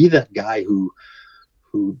 and you be that guy who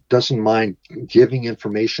doesn't mind giving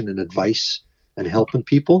information and advice and helping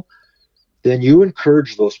people, then you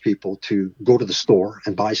encourage those people to go to the store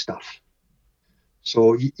and buy stuff.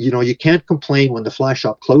 So, you can't complain when the fly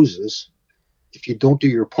shop closes if you don't do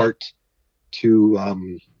your part to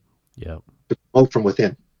promote from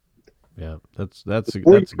within. Yeah, that's a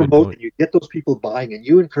good point. And you get those people buying, and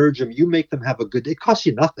you encourage them. You make them have a good. It costs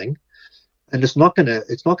you nothing, and it's not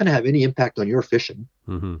gonna have any impact on your fishing.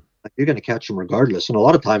 Mm-hmm. You're gonna catch them regardless. And a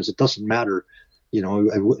lot of times it doesn't matter.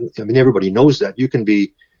 Everybody knows that. You can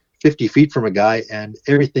be 50 feet from a guy, and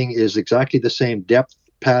everything is exactly the same depth,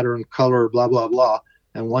 pattern, color, blah blah blah.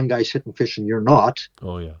 And one guy's hitting fish, and you're not.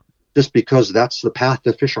 Oh yeah. Just because that's the path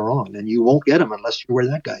the fish are on, and you won't get them unless you're where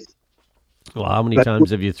that guy is. Well, how many times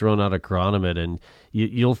have you thrown out a chironomid, and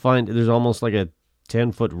you'll find there's almost like a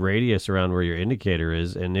 10-foot radius around where your indicator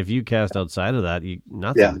is, and if you cast outside of that,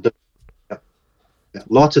 nothing. Yeah.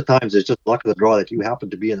 Lots of times it's just luck of the draw that you happen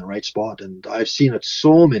to be in the right spot, and I've seen it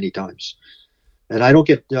so many times. And I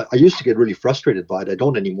used to get really frustrated by it. I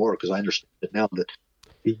don't anymore, because I understand it now that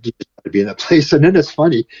You just got to be in that place. And then it's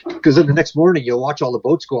funny because then the next morning you'll watch all the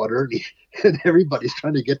boats go out early, and everybody's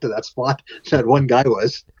trying to get to that spot that one guy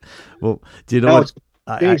was. Well, do you know Now what?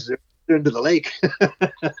 it's changed. They're into the lake.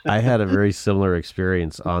 I had a very similar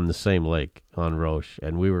experience on the same lake on Roche,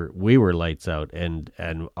 and we were lights out, and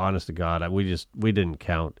honest to God, we didn't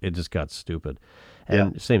count. It just got stupid.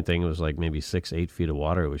 And same thing. It was like maybe 6-8 feet of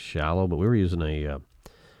water. It was shallow, but we were using a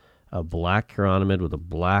black chironomid with a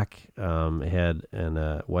black head and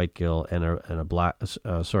a white gill, and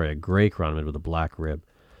a gray chironomid with a black rib.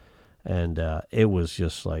 And it was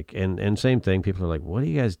just like, and same thing. People are like, "What are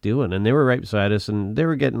you guys doing?" And they were right beside us, and they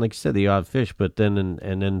were getting, like you said, the odd fish. But then,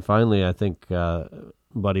 and then finally, I think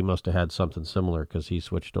Buddy must have had something similar because he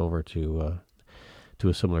switched over to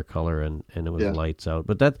a similar color, and it was lights out.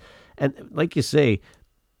 But that, and like you say,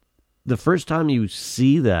 the first time you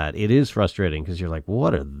see that, it is frustrating because you're like,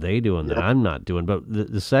 "What are they doing that I'm not doing?" But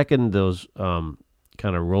the second those kind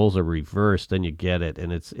of roles are reversed, then you get it,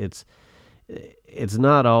 and it's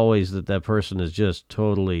not always that person is just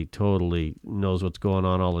totally knows what's going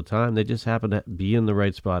on all the time. They just happen to be in the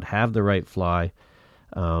right spot, have the right fly,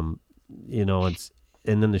 and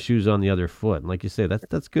then the shoe's on the other foot. And like you say,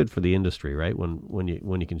 that's good for the industry, right? When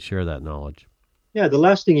you can share that knowledge. Yeah, the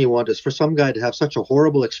last thing you want is for some guy to have such a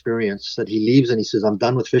horrible experience that he leaves and he says, "I'm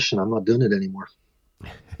done with fishing. I'm not doing it anymore."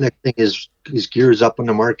 Next thing is his gear's up on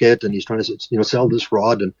the market and he's trying to sell this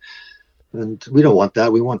rod, and we don't want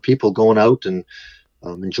that. We want people going out and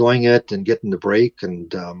enjoying it and getting the break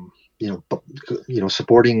and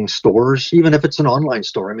supporting stores, even if it's an online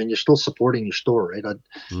store. I mean, you're still supporting your store, right? I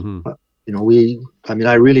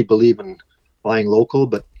really believe in buying local,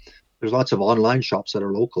 but there's lots of online shops that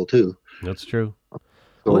are local too. That's true.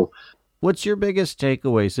 So, what's your biggest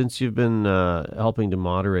takeaway since you've been helping to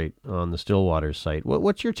moderate on the Stillwater site?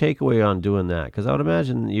 What's your takeaway on doing that? Because I would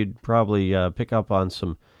imagine you'd probably pick up on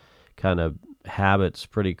some kind of habits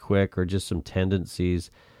pretty quick, or just some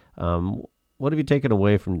tendencies. What have you taken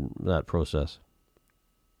away from that process?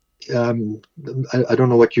 I don't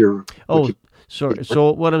know what you're.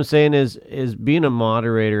 So what I'm saying is being a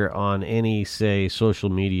moderator on any, say,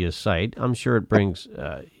 social media site, I'm sure it brings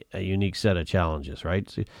a unique set of challenges, right?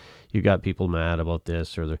 So you got people mad about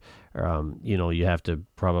this, or you have to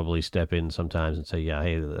probably step in sometimes and say, yeah,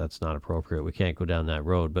 hey, that's not appropriate. We can't go down that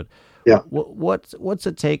road. But what's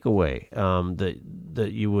a takeaway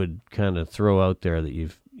that you would kind of throw out there that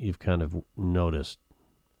you've kind of noticed?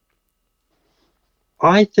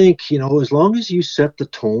 I think, as long as you set the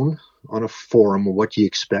tone on a forum of what you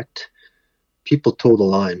expect, people toe the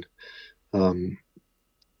line.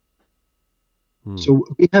 So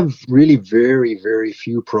we have really very, very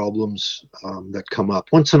few problems that come up.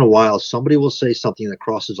 Once in a while, somebody will say something that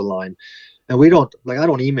crosses a line, and I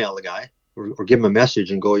don't email the guy or give him a message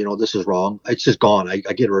and go, this is wrong. It's just gone. I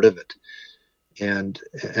get rid of it. And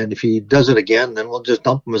if he does it again, then we'll just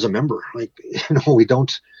dump him as a member. We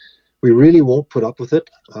really won't put up with it.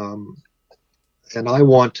 And a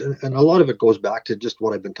lot of it goes back to just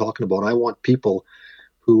what I've been talking about. I want people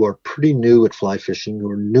who are pretty new at fly fishing, who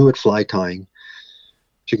are new at fly tying,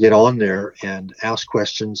 to get on there and ask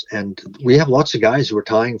questions. And we have lots of guys who are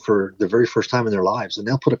tying for the very first time in their lives, and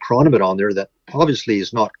they'll put a chronomid on there that obviously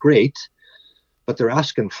is not great, but they're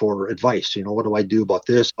asking for advice. What do I do about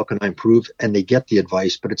this? How can I improve? And they get the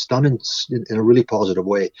advice, but it's done in a really positive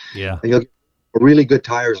way. Yeah. And you'll get really good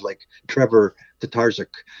tires like Trevor Tatarczyk,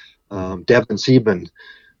 Devin Sieben.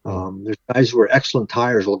 There's guys who are excellent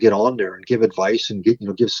tires will get on there and give advice and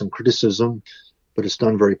give some criticism, but it's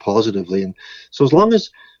done very positively. And so as long as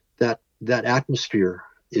that atmosphere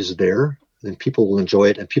is there, then people will enjoy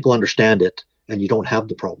it and people understand it, and you don't have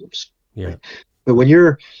the problems. Yeah. Right? But when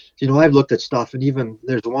you're, I've looked at stuff, and even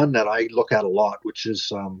there's one that I look at a lot, which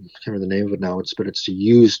is, I can't remember the name of it now. It's a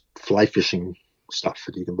used fly fishing stuff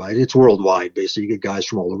that you can buy. It's worldwide, basically. You get guys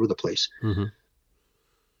from all over the place. Mm-hmm.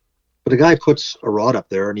 But a guy puts a rod up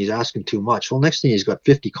there and he's asking too much. Well, next thing he's got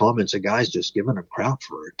 50 comments of guys just giving him crap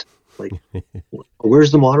for it. Like,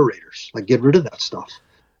 where's the moderators? Like, get rid of that stuff.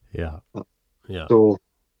 Yeah. Yeah. So,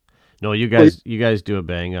 no, you guys do a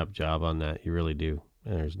bang up job on that. You really do.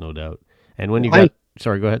 There's no doubt. And when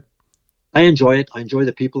sorry, go ahead. I enjoy it. I enjoy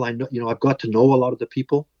the people. I know, I've got to know a lot of the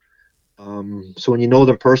people. So when you know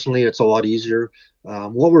them personally, it's a lot easier.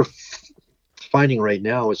 What we're finding right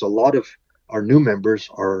now is a lot of our new members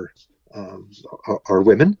are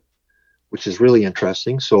women, which is really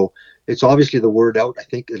interesting. So it's obviously the word out. I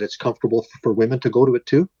think that it's comfortable for women to go to it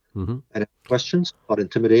too. Mm-hmm. And questions, not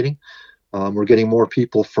intimidating. We're getting more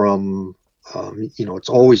people from, it's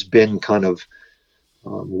always been kind of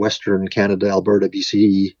Western Canada, Alberta,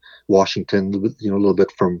 BC, Washington, a little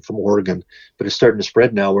bit from Oregon, but it's starting to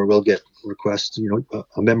spread now where we'll get requests,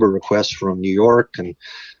 a member request from New York and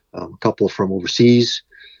a couple from overseas.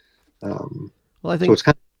 Well, I think so it's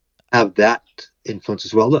kind of have that influence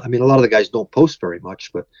as well. I mean, a lot of the guys don't post very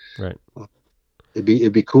much, but right.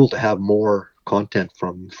 It'd be cool to have more content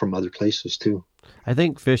from other places too. I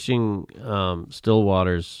think fishing still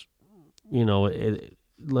waters,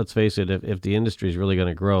 let's face it, if the industry is really going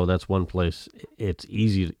to grow, that's one place it's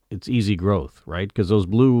easy growth, right? Because those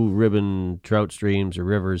blue ribbon trout streams or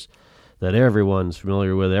rivers that everyone's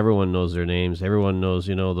familiar with, everyone knows their names, everyone knows,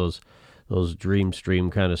 those dream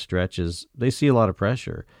stream kind of stretches, they see a lot of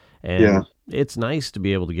pressure. And it's nice to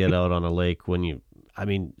be able to get out on a lake when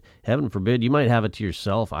heaven forbid, you might have it to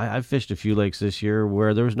yourself. I've fished a few lakes this year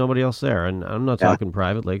where there was nobody else there. And I'm not talking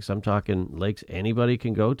private lakes. I'm talking lakes anybody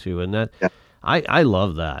can go to. And that I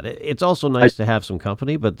love that. It's also nice to have some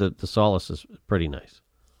company, but the solace is pretty nice.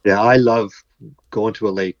 Yeah, I love going to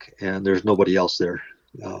a lake and there's nobody else there.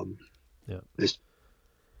 It's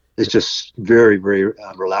just very, very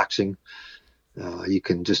relaxing. You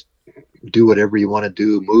can just do whatever you want to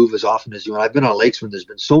do, move as often as you want. I've been on lakes when there's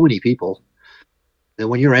been so many people. And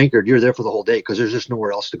when you're anchored, you're there for the whole day because there's just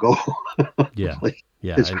nowhere else to go.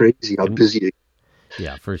 It's crazy how busy it is.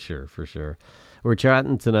 Yeah, for sure. We're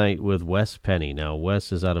chatting tonight with Wes Penny. Now,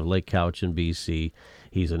 Wes is out of Lake Cowichan, BC.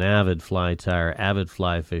 He's an avid fly tyer, avid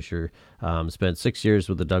fly fisher. Spent 6 years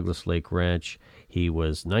with the Douglas Lake Ranch. He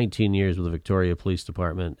was 19 years with the Victoria Police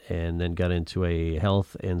Department and then got into a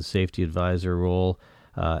health and safety advisor role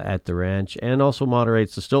at the ranch and also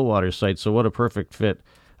moderates the Stillwater site. So what a perfect fit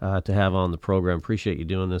to have on the program. Appreciate you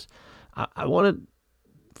doing this. I want to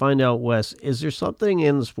find out, Wes, is there something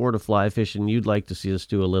in the sport of fly fishing you'd like to see us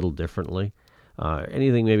do a little differently?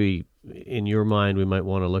 Anything maybe in your mind we might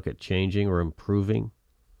want to look at changing or improving?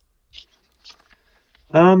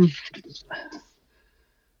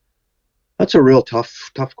 That's a real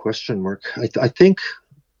tough question, Mark. I think,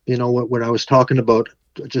 when I was talking about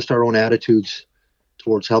just our own attitudes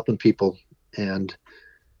towards helping people and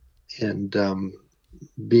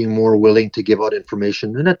being more willing to give out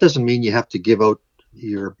information. And that doesn't mean you have to give out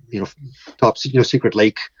your, top, secret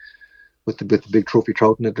lake with the big trophy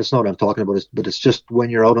trout in it. That's not what I'm talking about. But it's just when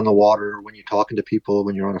you're out on the water, when you're talking to people,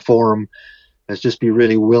 when you're on a forum, let's just be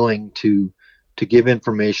really willing to give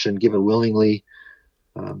information, give it willingly,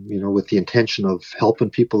 with the intention of helping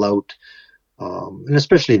people out. And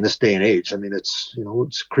especially in this day and age, it's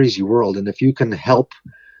a crazy world. And if you can help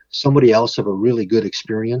somebody else have a really good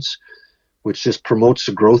experience, which just promotes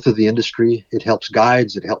the growth of the industry. It helps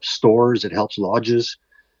guides, it helps stores, it helps lodges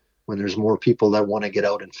when there's more people that want to get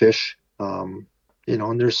out and fish. And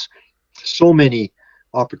there's so many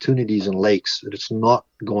opportunities in lakes that it's not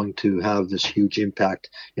going to have this huge impact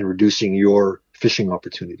in reducing your fishing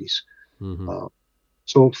opportunities. Mm-hmm.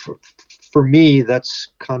 So for me, that's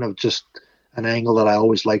kind of just an angle that I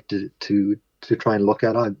always like to try and look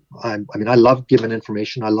at. I love giving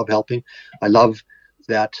information. I love helping. I love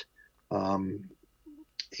that.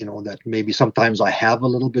 That maybe sometimes I have a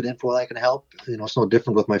little bit of info that I can help. It's no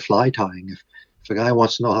different with my fly tying. If a guy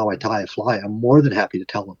wants to know how I tie a fly, I'm more than happy to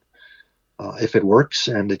tell him. If it works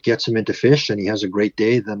and it gets him into fish and he has a great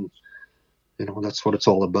day, then, that's what it's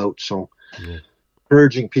all about. So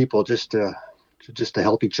encouraging people just to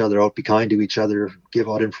help each other out, be kind to each other, give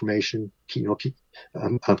out information, keep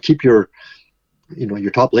your,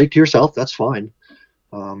 your top lake to yourself. That's fine.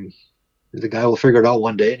 The guy will figure it out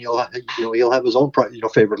one day, and he'll have his own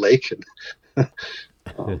favorite lake.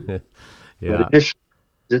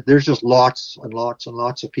 There's just lots and lots and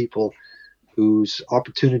lots of people whose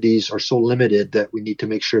opportunities are so limited that we need to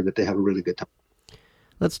make sure that they have a really good time.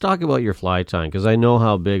 Let's talk about your fly tying, because I know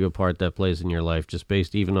how big a part that plays in your life, just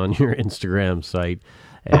based even on your Instagram site.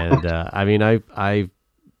 And I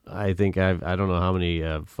think I don't know how many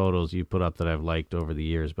photos you put up that I've liked over the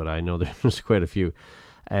years, but I know there's quite a few.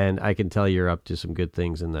 And I can tell you're up to some good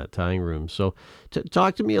things in that tying room. So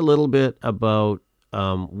talk to me a little bit about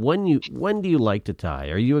when do you like to tie?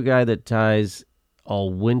 Are you a guy that ties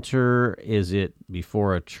all winter? Is it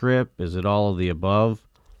before a trip? Is it all of the above?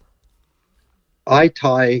 I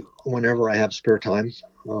tie whenever I have spare time,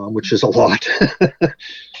 which is a lot.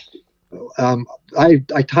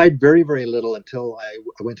 I tied very, very little until I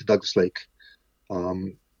went to Douglas Lake.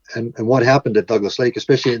 And what happened at Douglas Lake,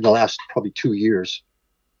 especially in the last probably 2 years,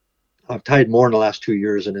 I've tied more in the last 2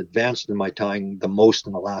 years and advanced in my tying the most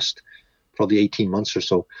in the last probably 18 months or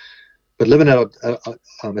so. But living out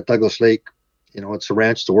at Douglas Lake, it's a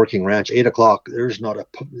ranch, it's a working ranch. 8 o'clock, there's not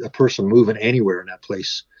a person moving anywhere in that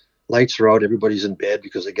place. lights are out, everybody's in bed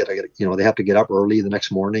because they have to get up early the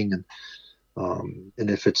next morning, and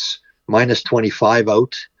if it's minus 25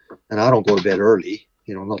 out, and I don't go to bed early,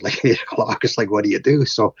 not like 8 o'clock. It's like, what do you do?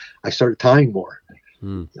 So I started tying more.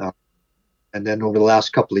 And then over the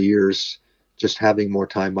last couple of years, just having more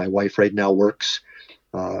time. My wife right now works.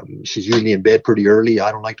 She's usually in bed pretty early.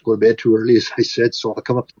 I don't like to go to bed too early, as I said. So I'll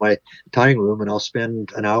come up to my tying room and I'll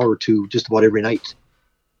spend an hour or two just about every night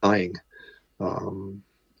tying.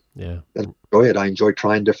 I enjoy it. I enjoy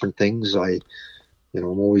trying different things. I'm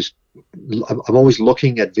always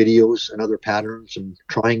looking at videos and other patterns and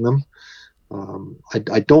trying them.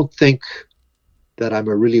 I don't think that I'm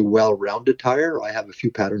a really well-rounded tyer. I have a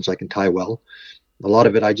few patterns I can tie well. A lot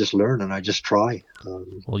of it I just learn and I just try.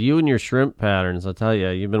 Well, you and your shrimp patterns, I'll tell you,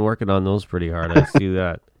 you've been working on those pretty hard. I see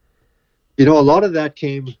that. A lot of that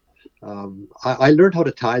came, I learned how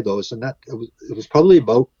to tie those, and it was probably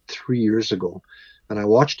about 3 years ago. And I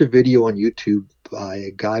watched a video on YouTube by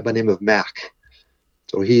a guy by the name of Mac.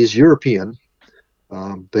 So he's European,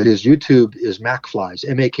 but his YouTube is Mac Flies,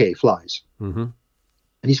 M-A-K Flies. Mm-hmm.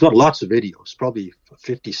 And he's got lots of videos, probably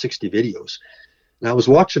 50, 60 videos. And I was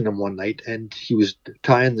watching him one night, and he was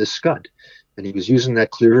tying this scud. And he was using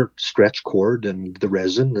that clear stretch cord and the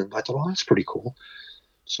resin. And I thought, oh, that's pretty cool.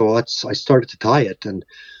 So I started to tie it. And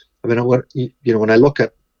I mean, when I look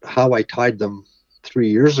at how I tied them 3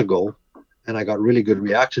 years ago, and I got really good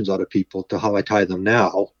reactions out of people to how I tie them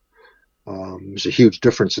now, there's a huge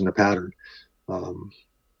difference in the pattern.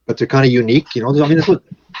 But they're kind of unique, I mean,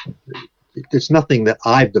 it's nothing that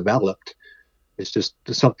I've developed. It's just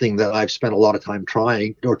something that I've spent a lot of time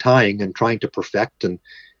tying and trying to perfect. And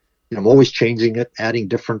I'm always changing it, adding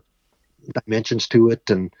different dimensions to it,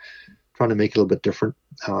 and trying to make it a little bit different.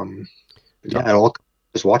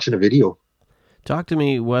 Just watching a video. Talk to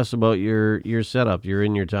me, Wes, about your setup. You're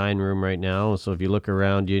in your tying room right now. So if you look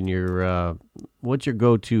around you in your, what's your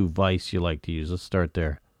go-to vise you like to use? Let's start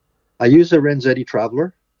there. I use a Renzetti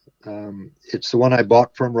Traveler. It's the one I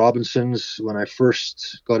bought from Robinson's when I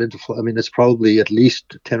first got into. I mean, it's probably at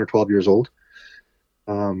least 10 or 12 years old.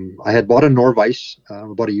 I had bought a Norvise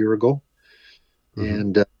about a year ago,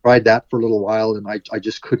 and tried that for a little while, and I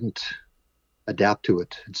just couldn't adapt to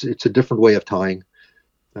it. It's a different way of tying,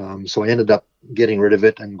 so I ended up getting rid of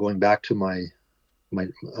it and going back to my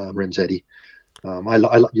Renzetti.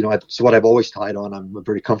 It's what I've always tied on. I'm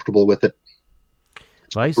very comfortable with it.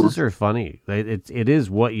 Vices are funny. It is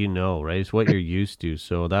what you know, right? It's what you're used to.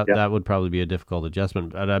 So that would probably be a difficult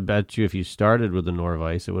adjustment. And I bet you if you started with a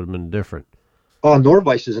Norvise, it would have been different. Oh,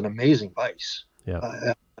 Norvise is an amazing vise.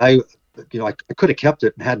 Yeah. I could have kept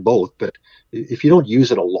it and had both, but if you don't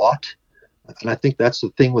use it a lot, and I think that's the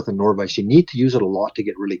thing with a Norvise, you need to use it a lot to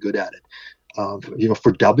get really good at it.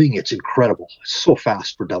 For dubbing, it's incredible. It's so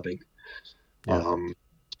fast for dubbing. Yeah.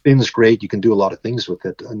 Spin's great. You can do a lot of things with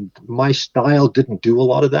it. And my style didn't do a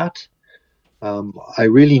lot of that. I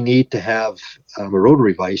really need to have a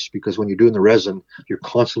rotary vise because when you're doing the resin, you're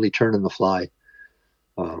constantly turning the fly.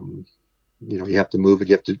 You have to move it.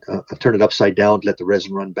 You have to turn it upside down to let the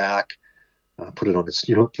resin run back, put it on its,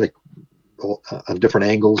 on different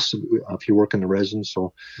angles if you work in the resin.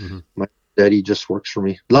 So my Renzetti just works for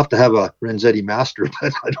me. Love to have a Renzetti Master,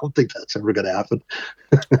 but I don't think that's ever going to happen.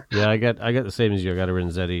 Yeah, I got the same as you. I got a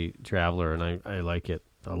Renzetti Traveler, and I like it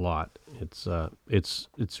a lot.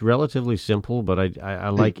 It's relatively simple, but I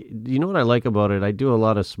like. You know what I like about it? I do a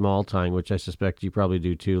lot of small tying, which I suspect you probably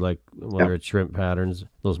do too. Like whether it's shrimp patterns,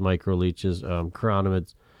 those micro leeches,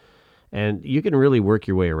 chironomids, and you can really work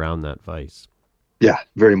your way around that vise. Yeah,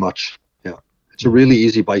 very much. Yeah, it's a really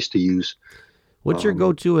easy vise to use. What's your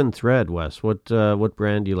go-to in thread, Wes? What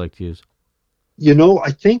brand do you like to use?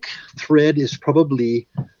 I think thread is probably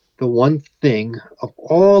the one thing of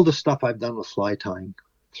all the stuff I've done with fly tying.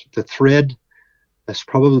 The thread has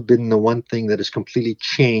probably been the one thing that has completely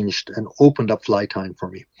changed and opened up fly tying for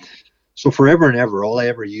me. So forever and ever, all I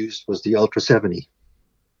ever used was the Ultra 70.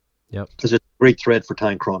 Yep. Because it's a great thread for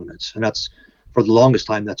tying chironomids. And that's, for the longest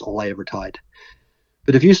time, that's all I ever tied.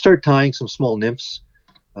 But if you start tying some small nymphs,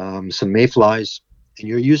 some mayflies, and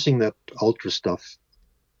you're using that Ultra stuff,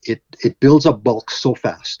 it builds up bulk so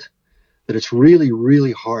fast that it's really,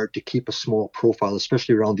 really hard to keep a small profile,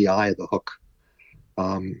 especially around the eye of the hook.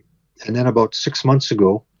 And then about 6 months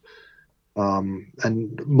ago,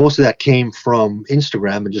 and most of that came from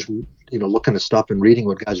Instagram and just looking at stuff and reading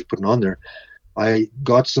what guys are putting on there, I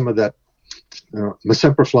got some of that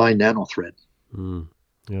Semperfli nano thread.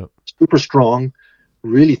 Yeah. Super strong,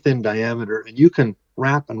 really thin diameter, and you can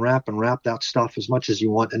wrap and wrap and wrap that stuff as much as you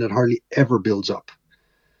want, and it hardly ever builds up.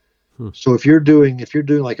 So if you're doing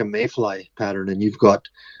like a mayfly pattern and you've got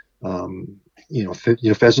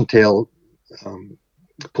pheasant tail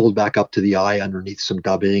pulled back up to the eye underneath some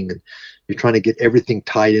dubbing, and you're trying to get everything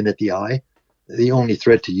tied in at the eye. The only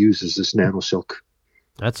thread to use is this nano silk.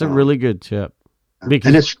 That's a really good tip. And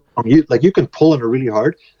it's strong. You can pull it really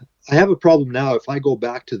hard. I have a problem now. If I go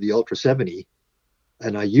back to the Ultra 70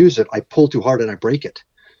 and I use it, I pull too hard and I break it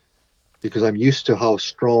because I'm used to how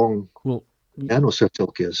strong nano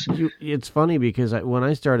silk is. It's funny because when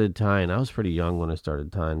I started tying, I was pretty young when I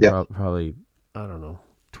started tying, probably, I don't know,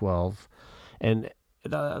 12. And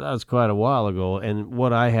that was quite a while ago. And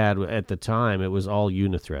what I had at the time, it was all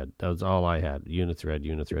Unithread. That was all I had, Unithread.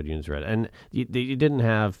 And you didn't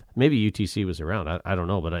have, maybe UTC was around, I don't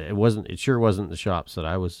know, but it sure wasn't the shops that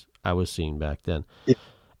I was seeing back then. Yeah.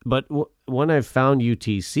 But when I found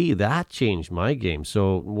UTC, that changed my game.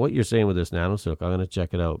 So what you're saying with this nano silk, I'm going to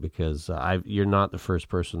check it out because you're not the first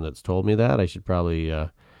person that's told me that. I should probably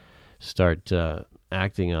start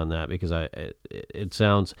acting on that because it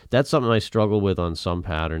sounds, that's something I struggle with on some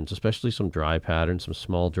patterns, especially some dry patterns, some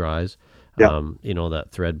small dries. Yeah. That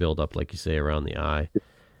thread buildup, like you say, around the eye.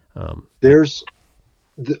 There's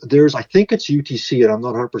I think it's UTC, and I'm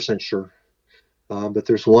not 100% sure, but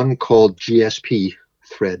there's one called GSP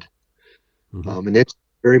thread, and it's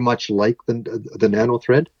very much like the nano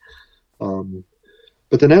thread,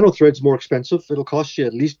 but the nano thread's more expensive. It'll cost you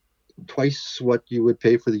at least twice what you would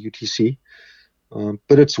pay for the UTC,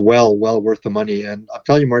 but it's well worth the money. And I'll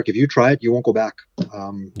tell you, Mark, if you try it, you won't go back.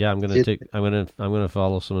 I'm gonna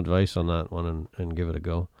follow some advice on that one and give it a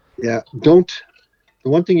go. Yeah, the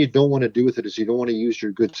one thing you don't want to do with it is you don't want to use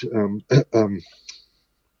your good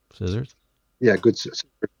scissors. Yeah, good scissors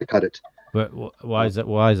to cut it. But why is that?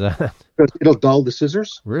 Because it'll dull the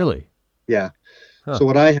scissors. Really? Yeah. Huh. So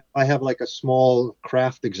what I have like a small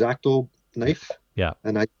craft X-Acto knife. Yeah.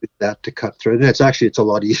 And I use that to cut thread. And it's a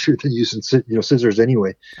lot easier than using scissors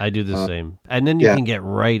anyway. I do the same. And then you can get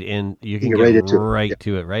right in. You can get right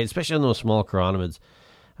to it, right? Especially on those small chironomids.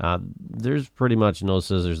 There's pretty much no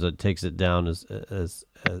scissors that takes it down as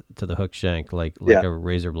to the hook shank like a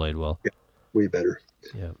razor blade will. Yeah. Way better.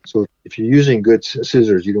 Yeah. So if you're using good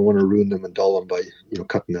scissors, you don't want to ruin them and dull them by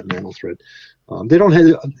cutting that nano thread. They don't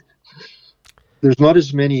have. There's not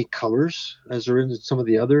as many colors as there is in some of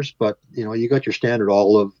the others, but you got your standard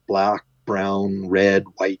olive, black, brown, red,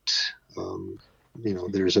 white.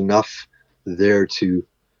 There's enough there to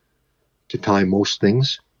tie most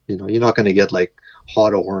things. You're not going to get like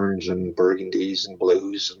hot orange and burgundies and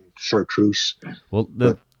blues and chartreuse. Well,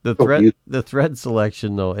 the thread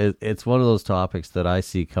selection though, it's one of those topics that I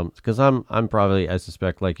see come because I'm probably, I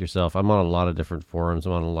suspect, like yourself, I'm on a lot of different forums,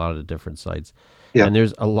 I'm on a lot of different sites, and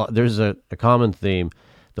there's a common theme.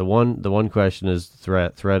 The one question is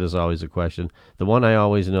thread is always a question. The one I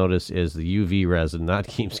always notice is the UV resin. That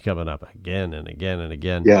keeps coming up again and again and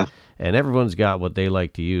again. Yeah. And everyone's got what they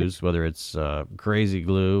like to use, whether it's Crazy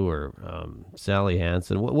Glue or Sally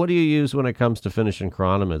Hansen. What do you use when it comes to finishing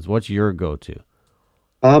chironomids? What's your go-to?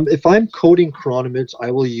 If I'm coating chironomids,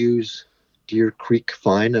 I will use Deer Creek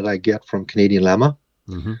Fine that I get from Canadian Llama.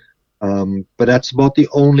 Mm-hmm. But that's about the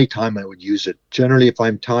only time I would use it. Generally, if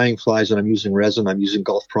I'm tying flies and I'm using resin, I'm using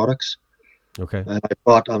Gulf products. Okay. And I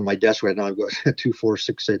bought on my desk right now, I've got 2, 4,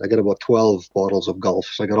 6, 8. I got about 12 bottles of Gulf.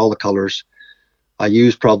 So I got all the colors. I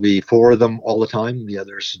use probably 4 of them all the time. The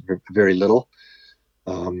others, very little.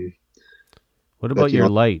 What about your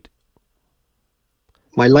light?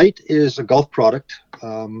 My light is a Gulf product.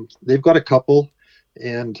 They've got a couple,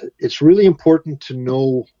 and it's really important to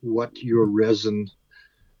know what your resin,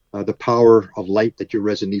 the power of light that your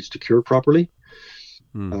resin needs to cure properly.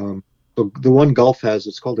 So the one Gulf has,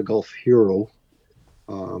 it's called the Gulf Hero,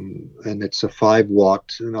 and it's a 5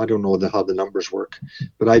 watt, and I don't know how the numbers work,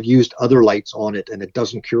 but I've used other lights on it, and it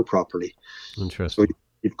doesn't cure properly. Interesting. So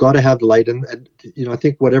you've got to have the light, and I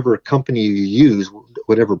think whatever company you use,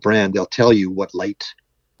 whatever brand, they'll tell you what light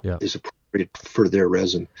is appropriate for their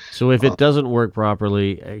resin. So if it doesn't work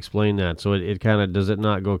properly, explain that. So it kind of, does it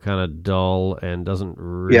not go kind of dull and doesn't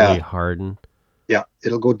really harden? Yeah,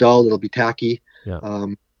 it'll go dull. It'll be tacky. Yeah.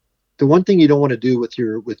 The one thing you don't want to do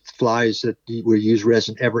with flies that we use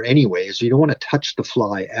resin ever anyway is you don't want to touch the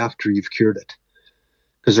fly after you've cured it,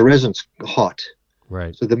 because the resin's hot.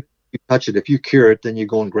 Right. So the minute you touch it, if you cure it, then you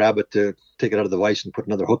go and grab it to take it out of the vise and put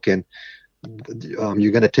another hook in.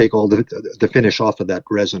 You're going to take all the finish off of that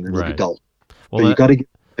resin and it'll be dull. Well, but you got to get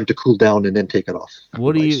them to cool down and then take it off.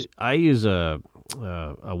 What do you? I use a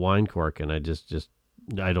wine cork and I just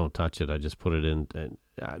I don't touch it. I just put it in. And,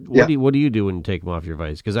 what do you do when you take them off your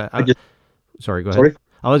vise? Because sorry, go ahead. Sorry?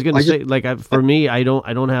 I was going to say, for me, I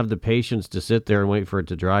don't have the patience to sit there and wait for it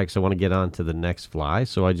to dry because I want to get on to the next fly.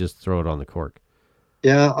 So I just throw it on the cork.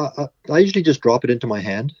 Yeah, I usually just drop it into my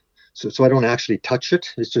hand, so I don't actually touch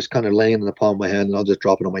it. It's just kind of laying in the palm of my hand, and I'll just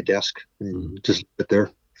drop it on my desk and just sit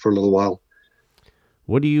there for a little while.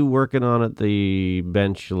 What are you working on at the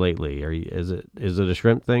bench lately? Is it a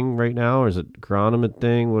shrimp thing right now, or is it chironomid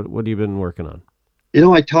thing? What have you been working on?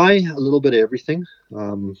 I tie a little bit of everything.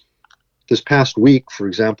 This past week, for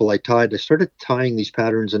example, I started tying these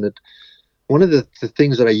patterns, and one of the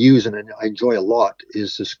things that I use and I enjoy a lot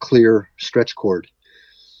is this clear stretch cord.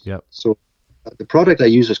 Yep. So the product I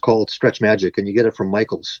use is called Stretch Magic, and you get it from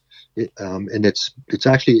Michaels. And it's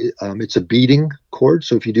actually it's a beading cord.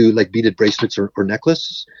 So if you do like beaded bracelets or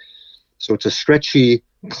necklaces, so it's a stretchy,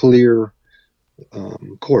 clear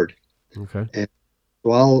cord. Okay. And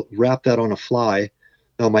so I'll wrap that on a fly.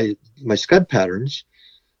 Now my scud patterns,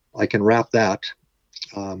 I can wrap that.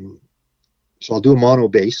 So I'll do a mono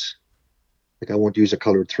base. Like I won't use a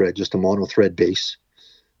colored thread, just a mono thread base.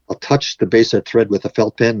 I'll touch the base of that thread with a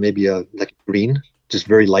felt pen, maybe like green, just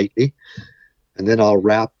very lightly. And then I'll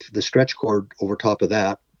wrap the stretch cord over top of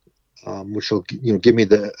that, which will give me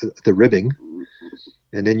the ribbing.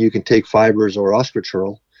 And then you can take fibers or ostrich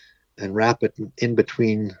herl and wrap it in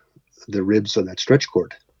between the ribs of that stretch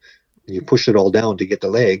cord. And you push it all down to get the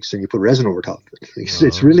legs, and you put resin over top of it.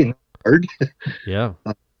 It's really hard. Yeah.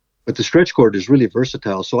 But the stretch cord is really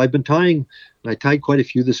versatile. So I've been tying, and I tied quite a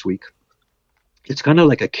few this week. It's kind of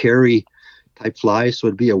like a carry type fly, so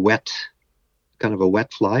it'd be kind of a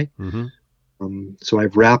wet fly. Mm-hmm. So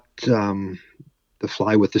I've wrapped the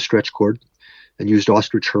fly with the stretch cord and used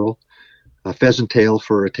ostrich herl, a pheasant tail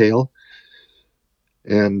for a tail,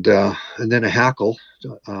 and then a hackle.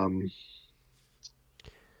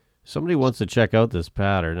 Somebody wants to check out this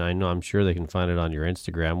pattern. I'm sure they can find it on your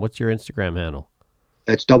Instagram. What's your Instagram handle?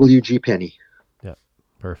 It's WG Penny. Yeah,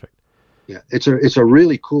 perfect. Yeah, it's a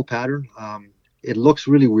really cool pattern. It looks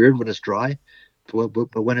really weird when it's dry, but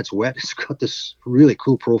when it's wet, it's got this really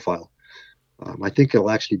cool profile. I think it'll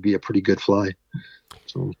actually be a pretty good fly.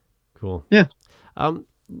 So cool. Yeah.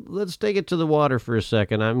 Let's take it to the water for a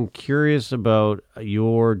second. I'm curious about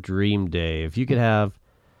your dream day. If you could have,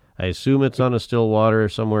 I assume it's on a still water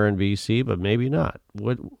somewhere in BC, but maybe not.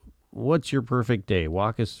 What's your perfect day?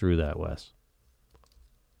 Walk us through that, Wes.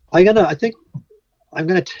 I think I'm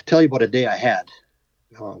gonna tell you about a day I had,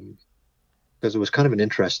 because it was kind of an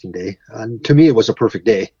interesting day, and to me it was a perfect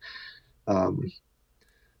day. So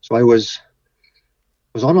I was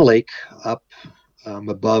on a lake up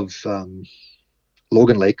above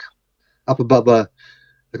Logan Lake, up above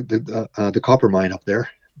the copper mine up there.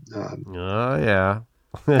 Oh yeah.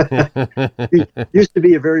 It used to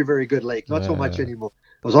be a very, very good lake, not so much anymore.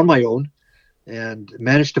 I was on my own and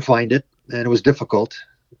managed to find it, and it was difficult,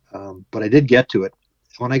 but I did get to it.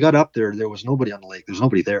 When I got up there, there was nobody on the lake. There was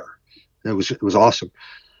nobody there. It was awesome.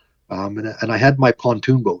 And I had my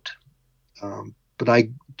pontoon boat, but I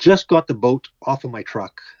just got the boat off of my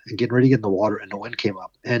truck and getting ready to get in the water, and the wind came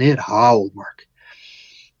up, and it howled, Mark.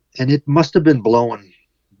 And it must have been blowing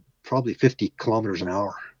probably 50 kilometers an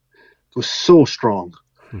hour. It was so strong.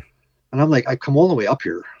 And I'm like, I come all the way up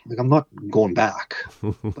here. Like, I'm not going back.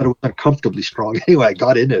 But it was uncomfortably strong. Anyway, I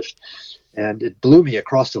got in it, and it blew me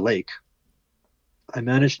across the lake. I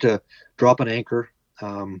managed to drop an anchor.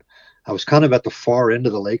 I was kind of at the far end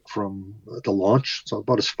of the lake from the launch, so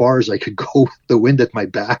about as far as I could go with the wind at my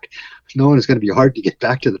back, knowing it's going to be hard to get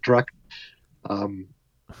back to the truck.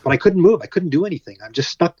 But I couldn't move. I couldn't do anything. I'm just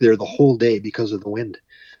stuck there the whole day because of the wind.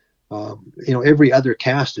 Every other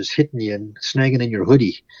cast is hitting you and snagging in your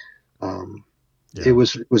hoodie. It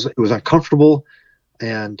was uncomfortable,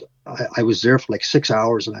 and I was there for like 6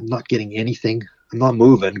 hours, and I'm not getting anything. I'm not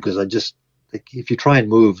moving because if you try and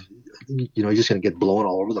move, you're just going to get blown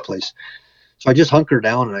all over the place. So I just hunkered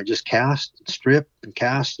down and I just cast and strip and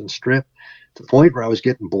cast and strip to the point where I was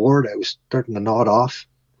getting bored. I was starting to nod off,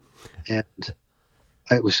 and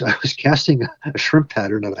I was casting a shrimp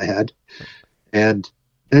pattern that I had, and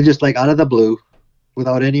then just like out of the blue,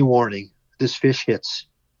 without any warning, this fish hits.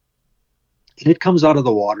 And it comes out of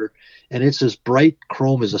the water, and it's as bright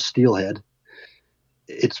chrome as a steelhead.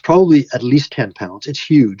 It's probably at least 10 pounds. It's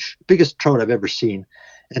huge. Biggest trout I've ever seen.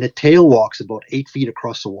 And it tail walks about 8 feet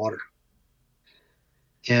across the water.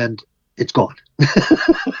 And it's gone.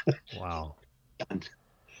 Wow.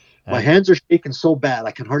 My hands are shaking so bad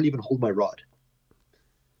I can hardly even hold my rod.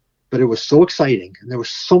 But it was so exciting, and there was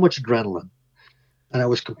so much adrenaline. And I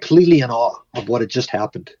was completely in awe of what had just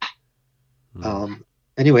happened.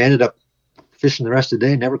 Anyway, I ended up fishing the rest of the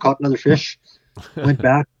day, never caught another fish. Went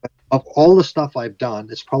back. Of all the stuff I've done,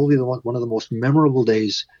 it's probably one of the most memorable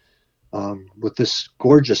days with this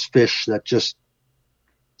gorgeous fish that just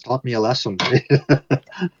taught me a lesson.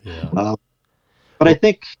 Yeah. But I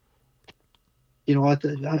think,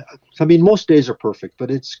 I mean, most days are perfect,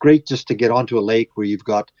 but it's great just to get onto a lake where you've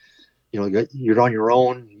got, you're on your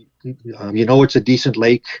own. It's a decent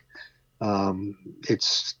lake.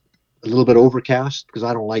 It's a little bit overcast because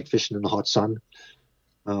I don't like fishing in the hot sun.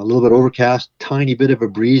 A little bit overcast, tiny bit of a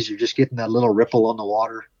breeze. You're just getting that little ripple on the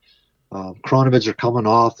water. Chironomids are coming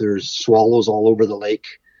off. There's swallows all over the lake.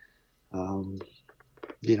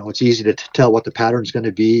 It's easy to tell what the pattern's going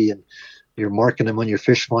to be, and you're marking them on your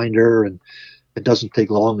fish finder, and it doesn't take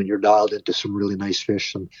long, and you're dialed into some really nice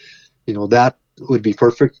fish. And that would be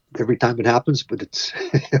perfect every time it happens, but it's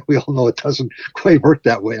we all know it doesn't quite work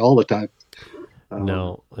that way all the time.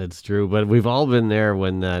 No, it's true. But we've all been there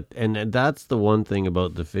when and that's the one thing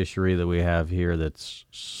about the fishery that we have here that's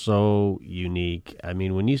so unique. I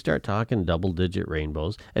mean, when you start talking double-digit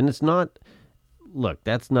rainbows, and it's not, look,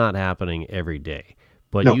 that's not happening every day.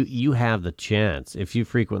 But no. you have the chance, if you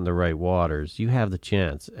frequent the right waters, you have the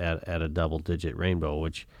chance at a double-digit rainbow,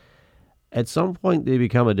 which at some point they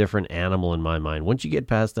become a different animal in my mind. Once you get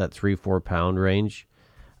past that 3-4 pound range,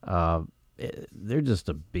 they're just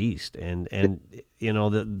a beast, and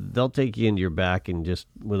they'll take you into your back and just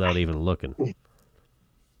without even looking.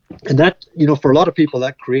 And that, for a lot of people,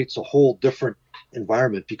 that creates a whole different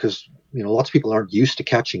environment because lots of people aren't used to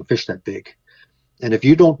catching fish that big, and if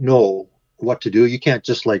you don't know what to do, you can't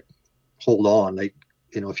just hold on.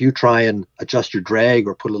 If you try and adjust your drag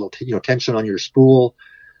or put a little tension on your spool,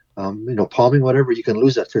 palming, whatever, you can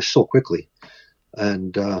lose that fish so quickly.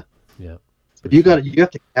 And but you have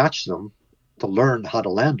to catch them to learn how to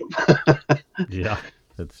land them. Yeah,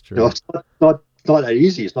 that's true. It's not that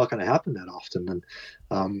easy. It's not going to happen that often.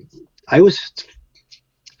 And I was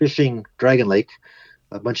fishing Dragon Lake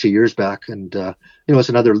a bunch of years back, and it's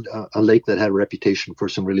another a lake that had a reputation for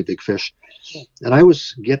some really big fish. And I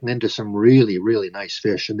was getting into some really, really nice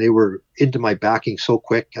fish, and they were into my backing so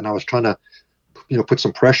quick, and I was trying to put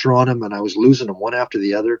some pressure on them, and I was losing them one after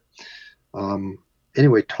the other.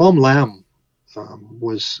 Anyway, Tom Lamb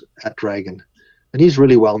was at Dragon, and he's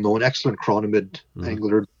really well known, excellent chironomid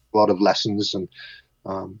angler, a lot of lessons, and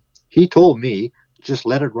he told me, just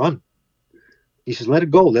let it run. He says, let it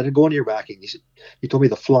go into your backing. He told me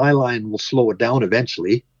the fly line will slow it down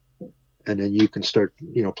eventually, and then you can start,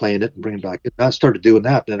 playing it and bring it back. And I started doing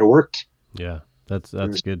that, and it worked. Yeah, that's a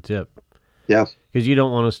good tip. Yeah, because you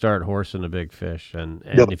don't want to start horsing a big fish, and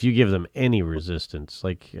if you give them any resistance,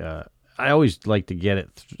 I always like to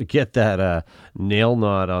get that nail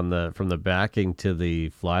knot from the backing to the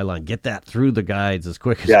fly line, get that through the guides as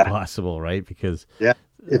quick as possible, right? Because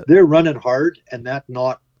if they're running hard and that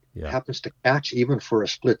knot happens to catch even for a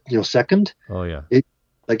split second, it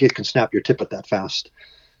can snap your tippet that fast.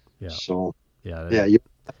 So you have to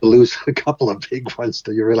lose a couple of big ones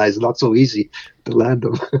till you realize it's not so easy to land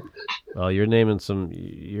them. Well, you're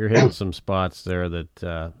hitting some spots there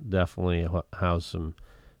that definitely house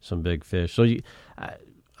some big fish. So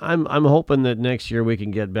I'm hoping that next year we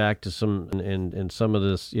can get back to some of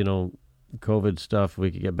this COVID stuff.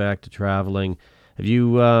 We could get back to traveling. Have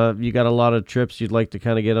you got a lot of trips you'd like to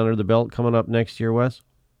kind of get under the belt coming up next year, Wes?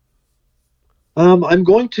 I'm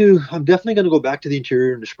definitely going to go back to the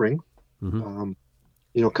interior in the spring.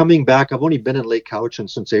 Mm-hmm. Coming back, I've only been in Lake Cowichan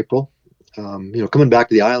since April. Coming back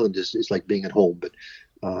to the island is like being at home, but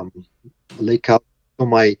Lake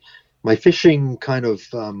Cowichan, my fishing kind of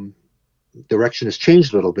direction has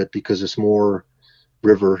changed a little bit because it's more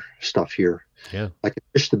river stuff here. Yeah, I can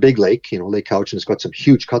fish the big lake. Lake Cowichan has got some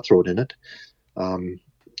huge cutthroat in it.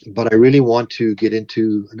 But I really want to get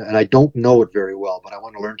into, and I don't know it very well, but I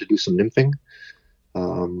want to learn to do some nymphing.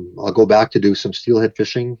 I'll go back to do some steelhead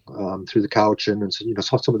fishing through the Cowichan and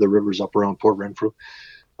some of the rivers up around Port Renfrew.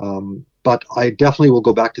 But I definitely will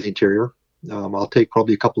go back to the interior. I'll take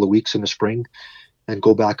probably a couple of weeks in the spring and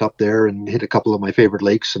go back up there and hit a couple of my favorite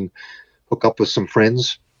lakes and hook up with some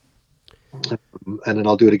friends. And then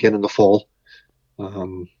I'll do it again in the fall.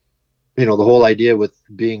 The whole idea with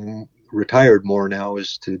being retired more now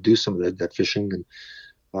is to do some of that fishing.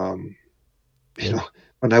 And,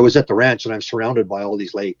 when I was at the ranch and I'm surrounded by all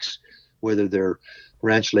these lakes, whether they're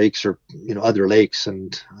ranch lakes or, other lakes,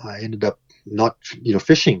 and I ended up not,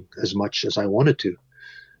 fishing as much as I wanted to.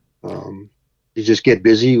 You just get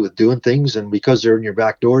busy with doing things, and because they're in your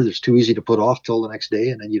back door, it's too easy to put off till the next day,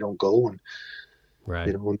 and then you don't go. And right.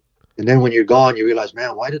 And then when you're gone, you realize,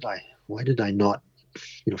 man, why did I not,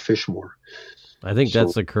 fish more? I think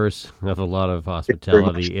that's the curse of a lot of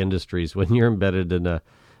hospitality industries. When you're embedded in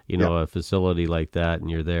a facility like that, and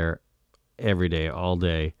you're there every day, all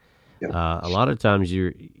day, a lot of times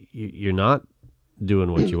you're not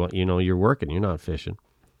doing what you want. You're working. You're not fishing.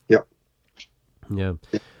 Yeah. Yeah.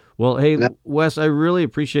 Well, hey, Wes, I really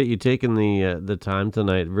appreciate you taking the time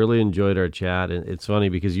tonight. Really enjoyed our chat, and it's funny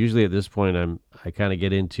because usually at this point I kind of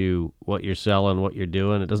get into what you're selling, what you're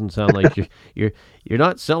doing. It doesn't sound like you're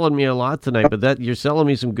not selling me a lot tonight, but that you're selling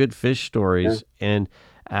me some good fish stories. Yeah. And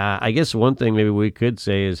I guess one thing maybe we could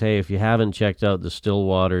say is, hey, if you haven't checked out the Still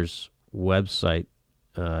Waters website,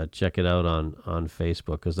 check it out on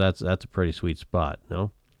Facebook, because that's a pretty sweet spot.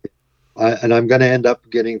 No, and I'm going to end up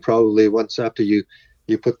getting, probably once after you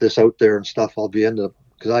put this out there and stuff, I'll be into,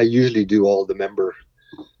 because I usually do all the member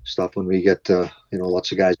stuff when we get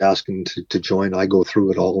lots of guys asking to join. I go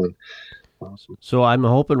through it all, and so I'm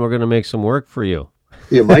hoping we're going to make some work for you.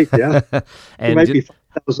 You might, yeah. And you might be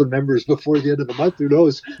 5,000 members before the end of the month. Who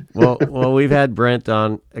knows? well, we've had Brent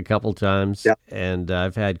on a couple times, yeah. And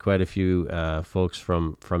I've had quite a few folks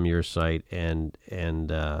from your site, and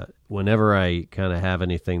whenever I kind of have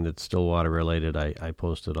anything that's Stillwater related, I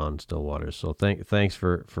post it on Stillwater. So thanks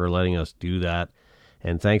for letting us do that,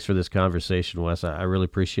 and thanks for this conversation, Wes. I really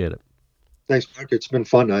appreciate it. Thanks, Mark. It's been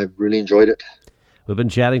fun. I've really enjoyed it. We've been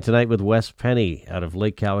chatting tonight with Wes Penny out of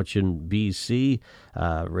Lake Cowichan, BC,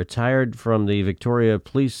 retired from the Victoria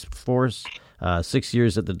Police Force, 6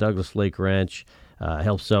 years at the Douglas Lake Ranch,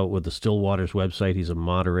 helps out with the Stillwaters website. He's a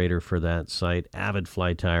moderator for that site, avid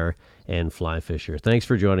fly tyer and fly fisher. Thanks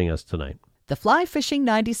for joining us tonight. The Fly Fishing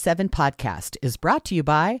 97 podcast is brought to you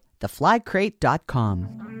by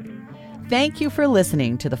theflycrate.com. Thank you for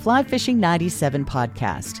listening to the Fly Fishing 97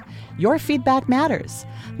 podcast. Your feedback matters.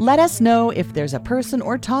 Let us know if there's a person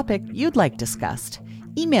or topic you'd like discussed.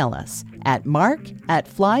 Email us at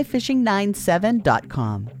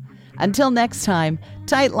mark@flyfishing97.com. Until next time,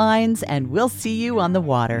 tight lines, and we'll see you on the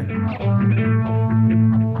water.